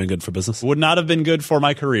 That wouldn't have been good for business. Would not have been good for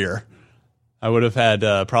my career. I would have had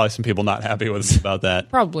probably some people not happy with us about that.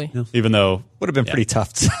 Probably. Even though Would have been pretty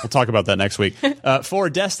tough. we'll talk about that next week. For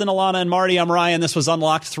Destin, Alana, and Marty, I'm Ryan. This was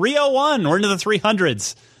Unlocked 301. We're into the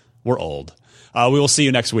 300s. We're old. We will see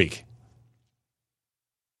you next week.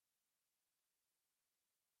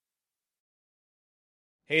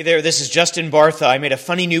 Hey there, this is Justin Bartha. I made a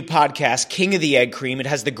funny new podcast, King of the Egg Cream. It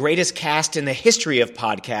has the greatest cast in the history of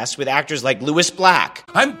podcasts with actors like Louis Black,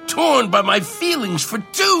 I'm torn by my feelings for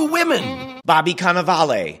two women. Bobby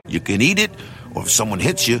Cannavale, You can eat it, or if someone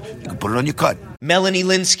hits you, you can put it on your cut. Melanie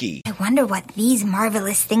Linsky, I wonder what these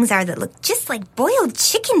marvelous things are that look just like boiled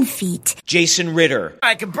chicken feet. Jason Ritter,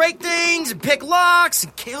 I can break things and pick locks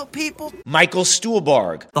and kill people. Michael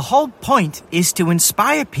Stuhlbarg, The whole point is to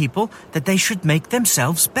inspire people that they should make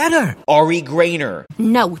themselves better. Ari Grainer,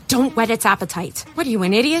 No, don't whet its appetite. What are you,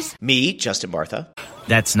 an idiot? me, Justin Bartha,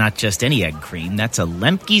 That's not just any egg cream, that's a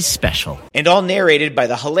Lemke's special. and all narrated by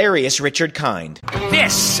the hilarious Richard Kind.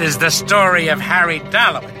 This is the story of Harry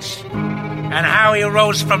Dalowitz and how he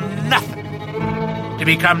rose from nothing to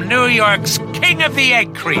become New York's King of the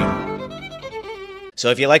Egg Cream. So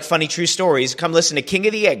if you like funny true stories, come listen to King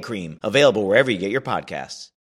of the Egg Cream, available wherever you get your podcasts.